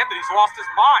Mike Anthony's lost his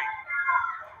mind.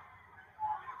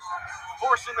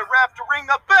 Forcing the ref to ring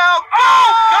the bell. Oh,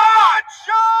 God!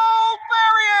 Show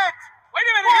lariat! Wait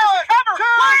a minute, here's the cover. 2,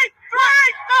 Wait,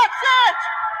 3, that's it!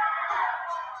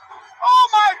 Oh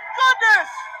my goodness!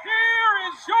 Here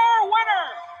is your winner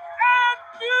and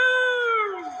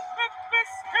new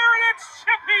Memphis Heritage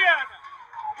Champion,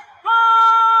 The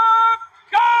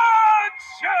God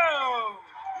Show!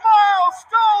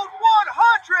 Milestone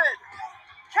 100!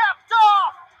 Capped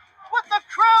off with the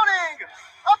crowning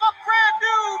of a brand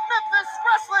new Memphis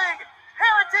Wrestling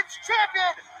Heritage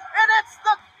Champion, and it's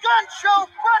the Gun Show,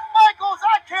 Brett Michaels.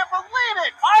 I can't believe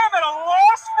it! I am at a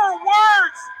loss for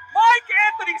words! Mike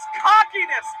Anthony's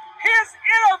cockiness, his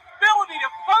inability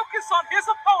to focus on his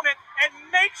opponent and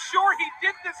make sure he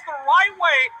did this the right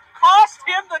way, cost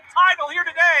him the title here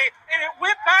today, and it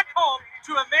went back home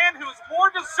to a man who is more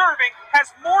deserving,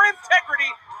 has more integrity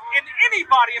in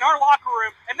anybody in our locker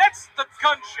room, and that's the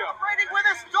Gun Show. Celebrating with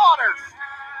his daughters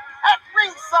at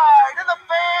ringside and the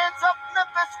fans of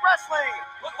Memphis Wrestling.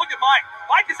 Look at Mike.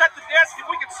 Mike is at the desk.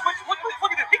 If we can switch, look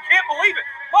at it. He can't believe it.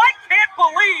 Mike can't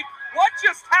believe what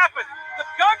just happened. The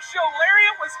Gun Show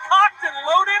lariat was cocked and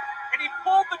loaded, and he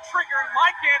pulled the trigger, and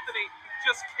Mike Anthony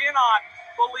just cannot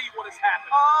believe what has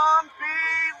happened.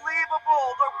 Unbelievable.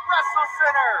 The Wrestle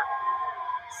Center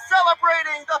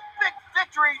celebrating the big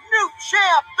victory. New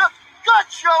champ. The Gun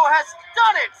Show has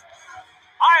done it.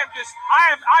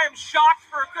 I am shocked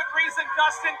for a good reason,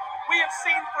 Dustin. We have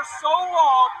seen for so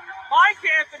long Mike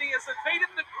Anthony has evaded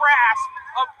the grasp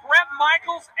of Brett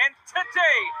Michaels, and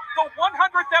today, the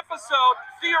 100th episode,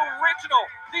 the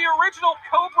original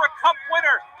Cobra Cup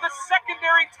winner, the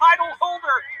secondary title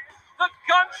holder, the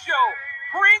Gun Show,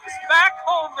 brings back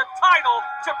home the title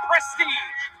to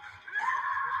prestige.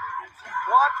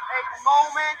 What a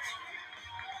moment.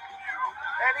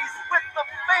 And he's with the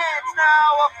fans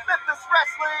now of Memphis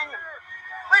Wrestling.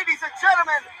 Ladies and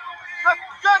gentlemen, the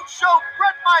gun show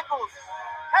Bret Michaels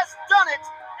has done it,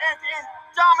 and in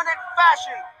dominant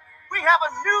fashion. We have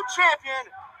a new champion,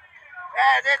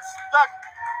 and it's the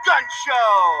gun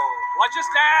show. Well, I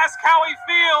just asked how he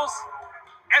feels,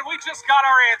 and we just got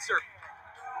our answer.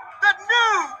 The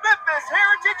new Memphis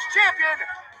Heritage Champion,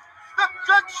 the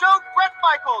gun show Bret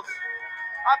Michaels.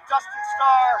 I'm Dustin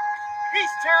Starr.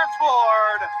 He's Terrence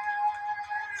Ward.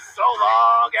 So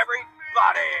long,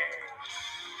 everybody.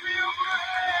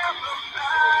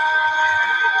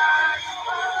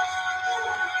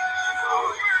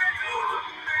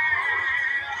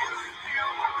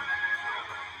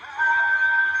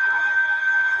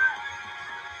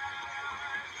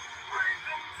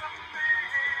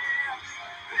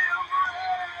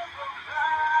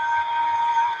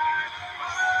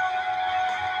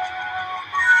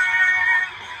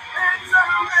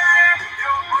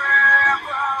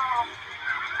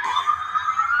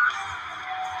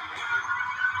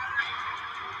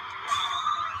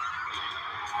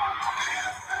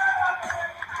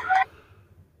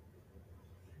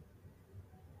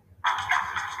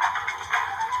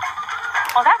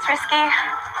 Well, that's risky.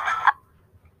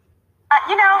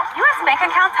 You know, U.S. bank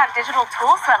accounts have digital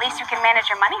tools, so at least you can manage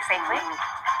your money safely.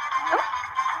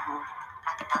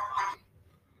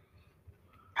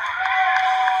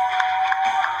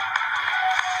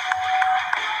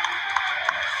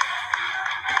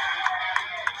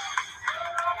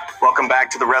 Welcome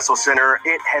back to the Wrestle Center.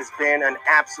 It has been an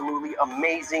absolutely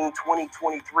amazing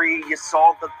 2023. You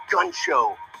saw the gun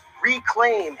show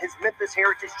reclaim his Memphis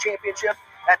Heritage Championship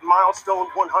at Milestone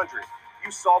 100.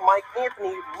 You saw Mike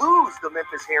Anthony lose the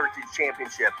Memphis Heritage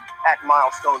Championship at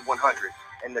Milestone 100.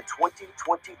 And the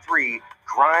 2023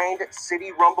 Grind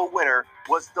City Rumble winner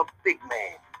was the big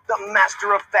man, the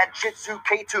master of Fat Jitsu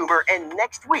K-Tuber. And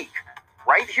next week,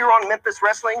 right here on Memphis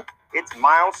Wrestling, it's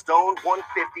Milestone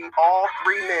 150, all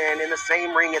three men in the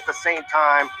same ring at the same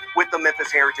time with the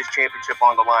Memphis Heritage Championship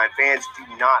on the line. Fans, do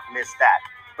not miss that.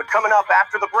 But coming up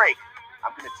after the break,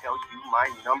 I'm going to tell you my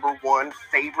number one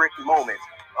favorite moment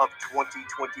of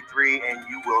 2023, and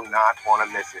you will not want to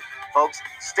miss it. Folks,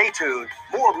 stay tuned.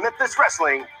 More Memphis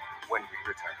Wrestling when we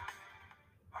return.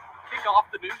 Kick off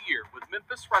the new year with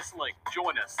Memphis Wrestling.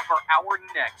 Join us for our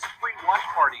next free watch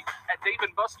party at Dave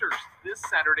 & Buster's this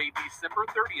Saturday, December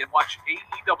 30th. Watch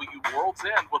AEW World's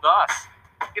End with us.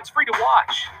 It's free to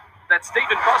watch. That's Dave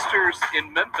 & Buster's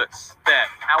in Memphis. Then,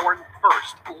 our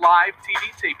first live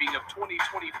TV taping of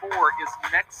 2024 is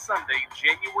next Sunday,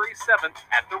 January 7th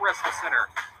at the Wrestle Center,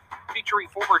 featuring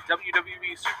former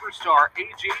WWE superstar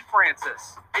AJ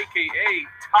Francis, a.k.a.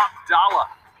 Top Dollar,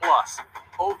 plus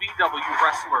OVW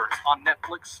wrestlers on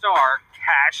Netflix star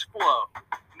Cash Flow.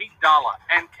 Meet Dalla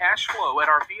and Cash Flow at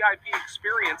our VIP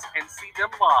experience and see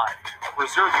them live.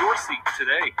 Reserve your seat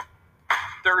today.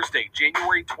 Thursday,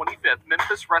 January 25th,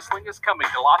 Memphis Wrestling is coming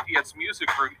to Lafayette's Music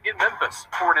Room in Memphis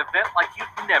for an event like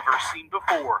you've never seen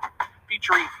before,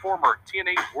 featuring former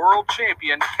TNA World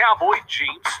Champion Cowboy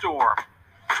James Storm.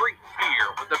 Drink beer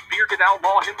with the bearded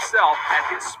outlaw himself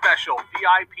at his special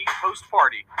VIP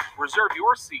post-party. Reserve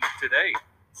your seat today.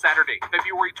 Saturday,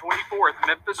 February 24th,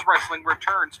 Memphis Wrestling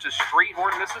returns to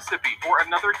Strayhorn, Mississippi for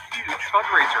another huge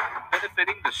fundraiser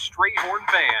benefiting the Strayhorn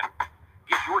Band.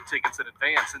 Get your tickets in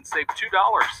advance and save $2.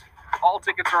 All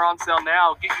tickets are on sale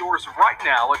now. Get yours right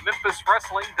now at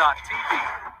memphiswrestling.tv.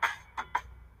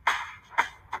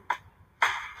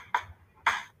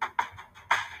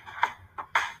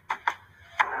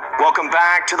 Welcome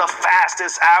back to the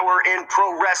fastest hour in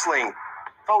pro wrestling.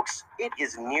 Folks, it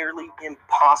is nearly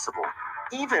impossible,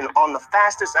 even on the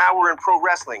fastest hour in pro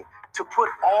wrestling, to put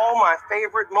all my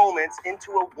favorite moments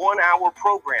into a 1 hour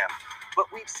program. But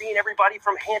we've seen everybody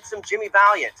from handsome Jimmy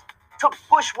Valiant to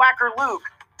Bushwhacker Luke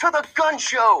to the gun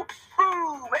show,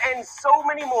 boom, and so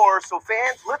many more. So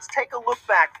fans, let's take a look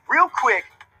back real quick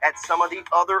at some of the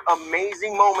other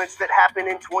amazing moments that happened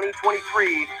in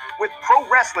 2023 with pro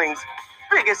wrestling's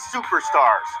biggest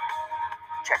superstars.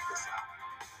 Check this out.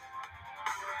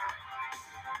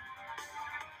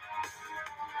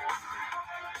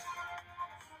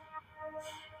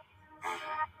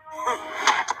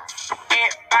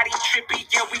 Body trippy,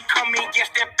 yeah, we come in, yes,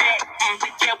 that back.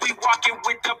 Yeah, we walking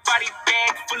with the body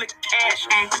bag full of cash.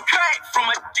 Cut from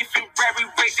a different rary,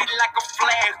 raise it like a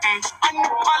flag.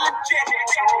 Unapologetic.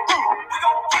 We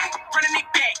gon' keep running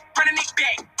it back, running it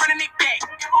back, running it back.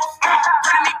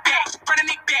 Running it back,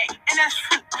 running it back. And that's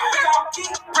we gon'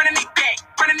 keep running it back,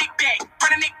 running it back,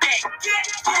 running it back.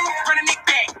 Running it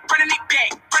back, running it back,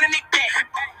 running it back.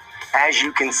 As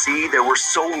you can see, there were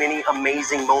so many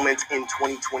amazing moments in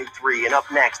 2023. And up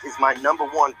next is my number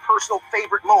one personal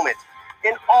favorite moment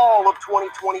in all of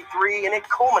 2023, and it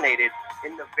culminated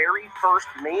in the very first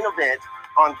main event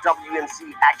on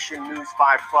WNC Action News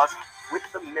 5 Plus with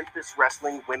the Memphis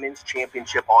Wrestling Women's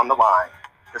Championship on the line.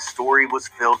 The story was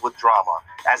filled with drama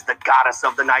as the goddess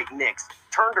of the night, Nyx,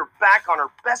 turned her back on her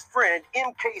best friend,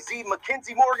 MKZ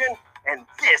Mackenzie Morgan, and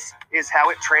this is how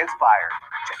it transpired.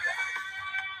 Check it out.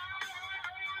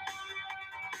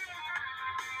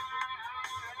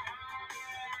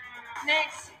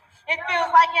 Nyx, it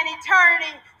feels like an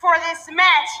eternity for this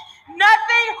match.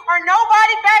 Nothing or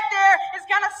nobody back there is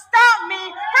gonna stop me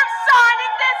from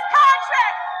signing this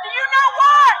contract. Do you know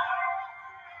why?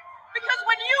 Because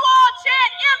when you all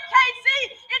chant MKZ,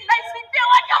 it makes me feel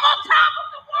like I'm on top of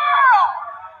the world.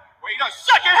 Wait a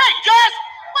second. Hey, guys,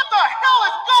 what the hell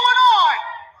is going on?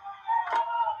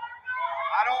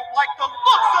 I don't like the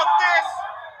looks of this.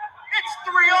 It's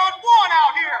 3-on-1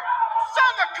 out here.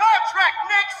 Sign the contract,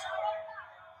 Nyx.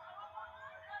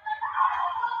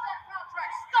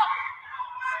 Stop it!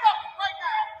 Stop it right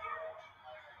now!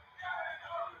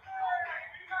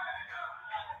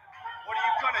 What are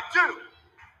you gonna do?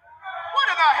 What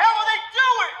in the hell are they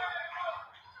doing?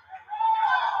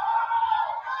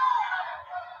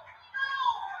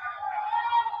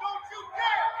 Don't you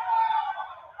dare!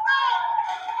 No!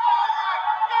 Oh my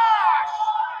gosh!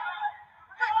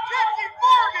 Mackenzie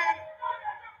Morgan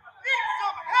needs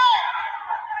some help!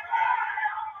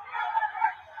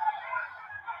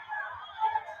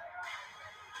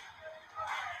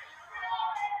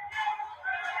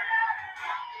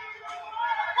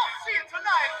 We'll see it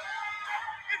tonight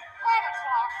in 5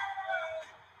 o'clock.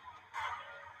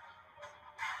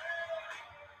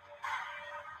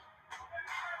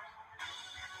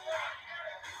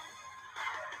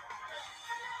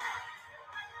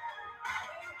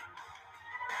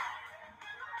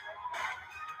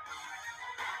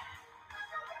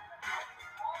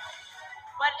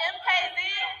 But MKZ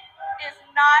is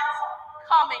not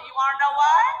coming. You want to know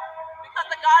why? Because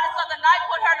the goddess of the night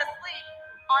put her to sleep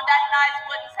on that nice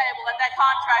wooden table at that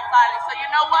contract signing. So you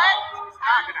know what? It's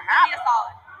not gonna happen. Give me a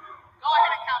solid. Go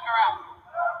ahead and count her out.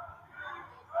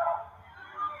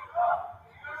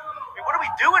 Hey, what are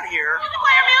we doing here? You can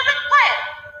play your music, play it.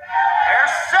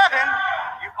 There's 7.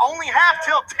 You only have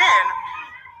till 10. You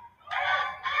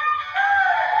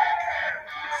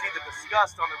can see the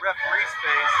disgust on the referee's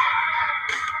face.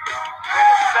 Wait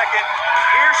a second.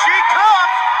 Here she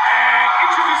comes. And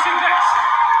introducing next.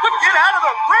 Get out of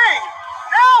the ring.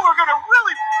 Now we're going to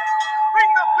really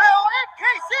ring the bell.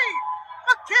 MKZ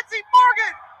Mackenzie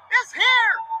Morgan is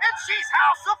here, and she's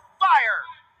House of Fire.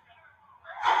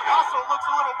 Also looks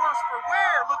a little worse for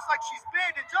wear. Looks like she's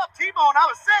bandaged up. T-Bone, I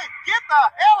was saying, get the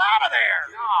hell out of there.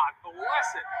 God bless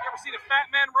it. You ever seen a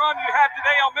fat man run? You have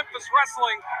today on Memphis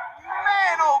Wrestling.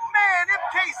 Man, oh man,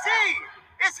 MKZ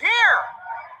is here.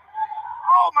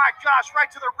 Oh my gosh, right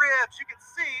to the ribs. You can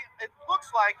see, it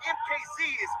looks like MKZ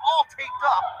is all taped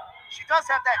up. She does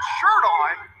have that shirt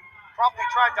on, probably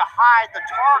trying to hide the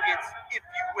targets, if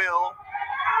you will.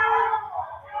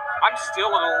 I'm still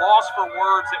at a loss for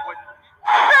words that would...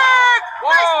 Big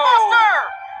facebuster!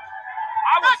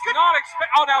 I was not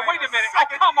expecting... Oh, now, wait a minute. Oh,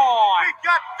 come on. We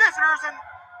got visitors, and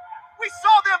we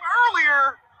saw them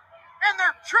earlier, and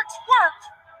their tricks worked.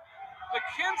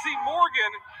 Mackenzie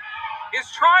Morgan is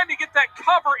trying to get that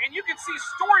cover, and you can see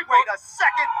Storybook. Wait a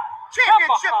second.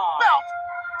 Championship belt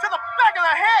to the back of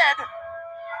the head.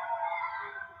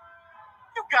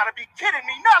 You gotta be kidding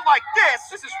me. Not like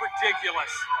this. This is ridiculous.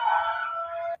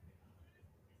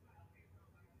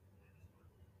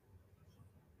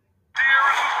 The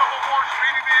irresistible force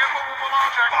feeding the immovable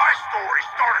object. My story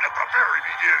started at the very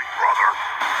beginning, brother.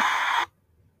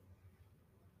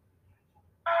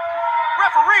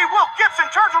 Referee Will Gibson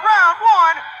turns around.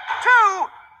 1,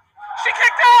 2. She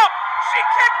kicked out. She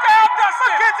kicked out,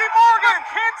 Dustin. Mackenzie Morgan.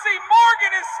 Mackenzie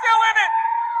Morgan is still in it.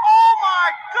 Oh my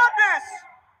goodness.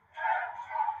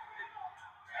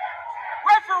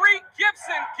 Referee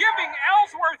Gibson giving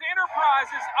Ellsworth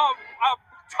Enterprises a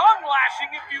tongue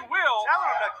lashing, if you will.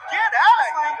 Telling him to get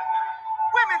out.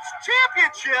 Women's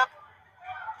Championship.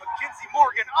 Mackenzie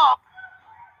Morgan up.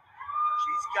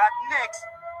 She's got Nyx.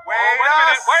 Wait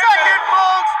a second,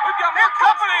 folks. We've got Here more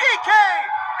comes company. DK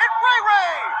and Ray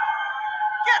Ray.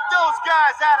 Get those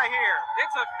guys out of here.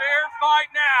 It's a fair fight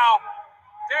now.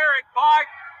 Derek, by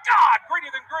God, greater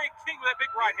than great, king with that big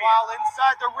right hand. While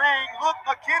inside the ring, look,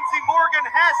 Mackenzie Morgan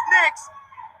has Nyx.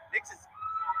 Nyx is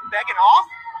begging off.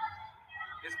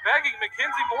 Is begging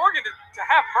Mackenzie Morgan to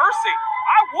have mercy.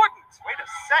 I wouldn't. Wait a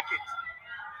second.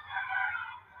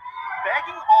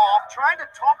 Begging off, trying to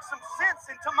talk some sense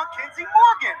into Mackenzie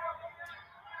Morgan.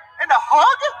 And a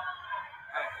hug?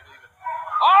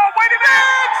 Oh, wait a minute!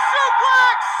 Big suplex!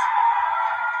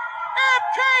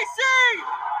 Casey!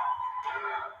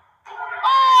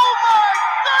 Oh my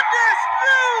goodness,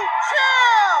 new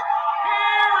champ!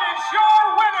 Here is your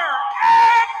winner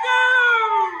and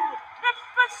new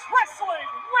Memphis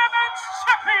Wrestling Women's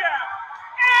Champion,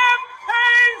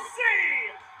 MKC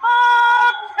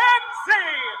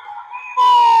Mackenzie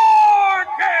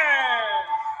Morgan!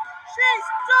 She's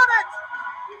done it!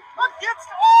 Against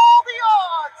all the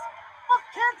odds,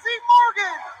 Mackenzie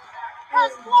Morgan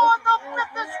has won the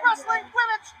Memphis Wrestling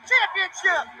Women's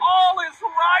Championship! All is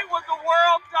right with the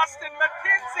world, Dustin.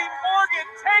 Mackenzie Morgan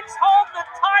takes home the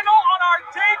title on our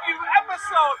debut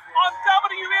episode on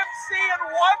WMC, and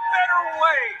what better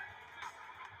way?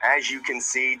 As you can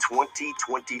see,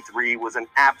 2023 was an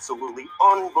absolutely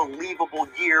unbelievable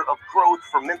year of growth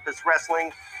for Memphis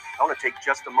Wrestling. I want to take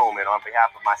just a moment on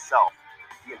behalf of myself,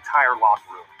 the entire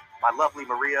locker room, my lovely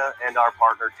Maria, and our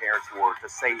partner Terrence Ward to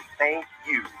say thank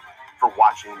you for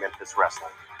watching Memphis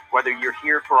Wrestling. Whether you're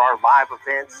here for our live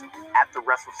events at the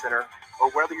Wrestle Center,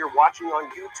 or whether you're watching on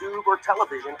YouTube or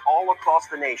television all across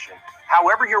the nation,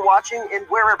 however you're watching and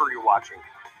wherever you're watching,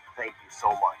 thank you so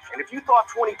much. And if you thought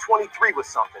 2023 was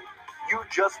something, you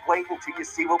just wait until you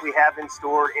see what we have in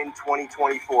store in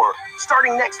 2024.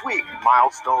 Starting next week,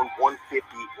 Milestone 150,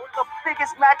 one of the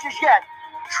biggest matches yet,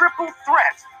 triple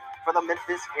threat for the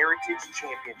Memphis Heritage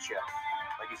Championship.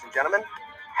 Ladies and gentlemen,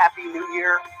 Happy New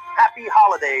Year, Happy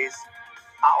Holidays.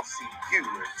 I'll see you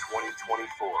in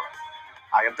 2024.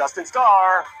 I am Dustin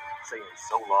Starr, saying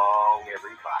so long,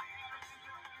 everybody.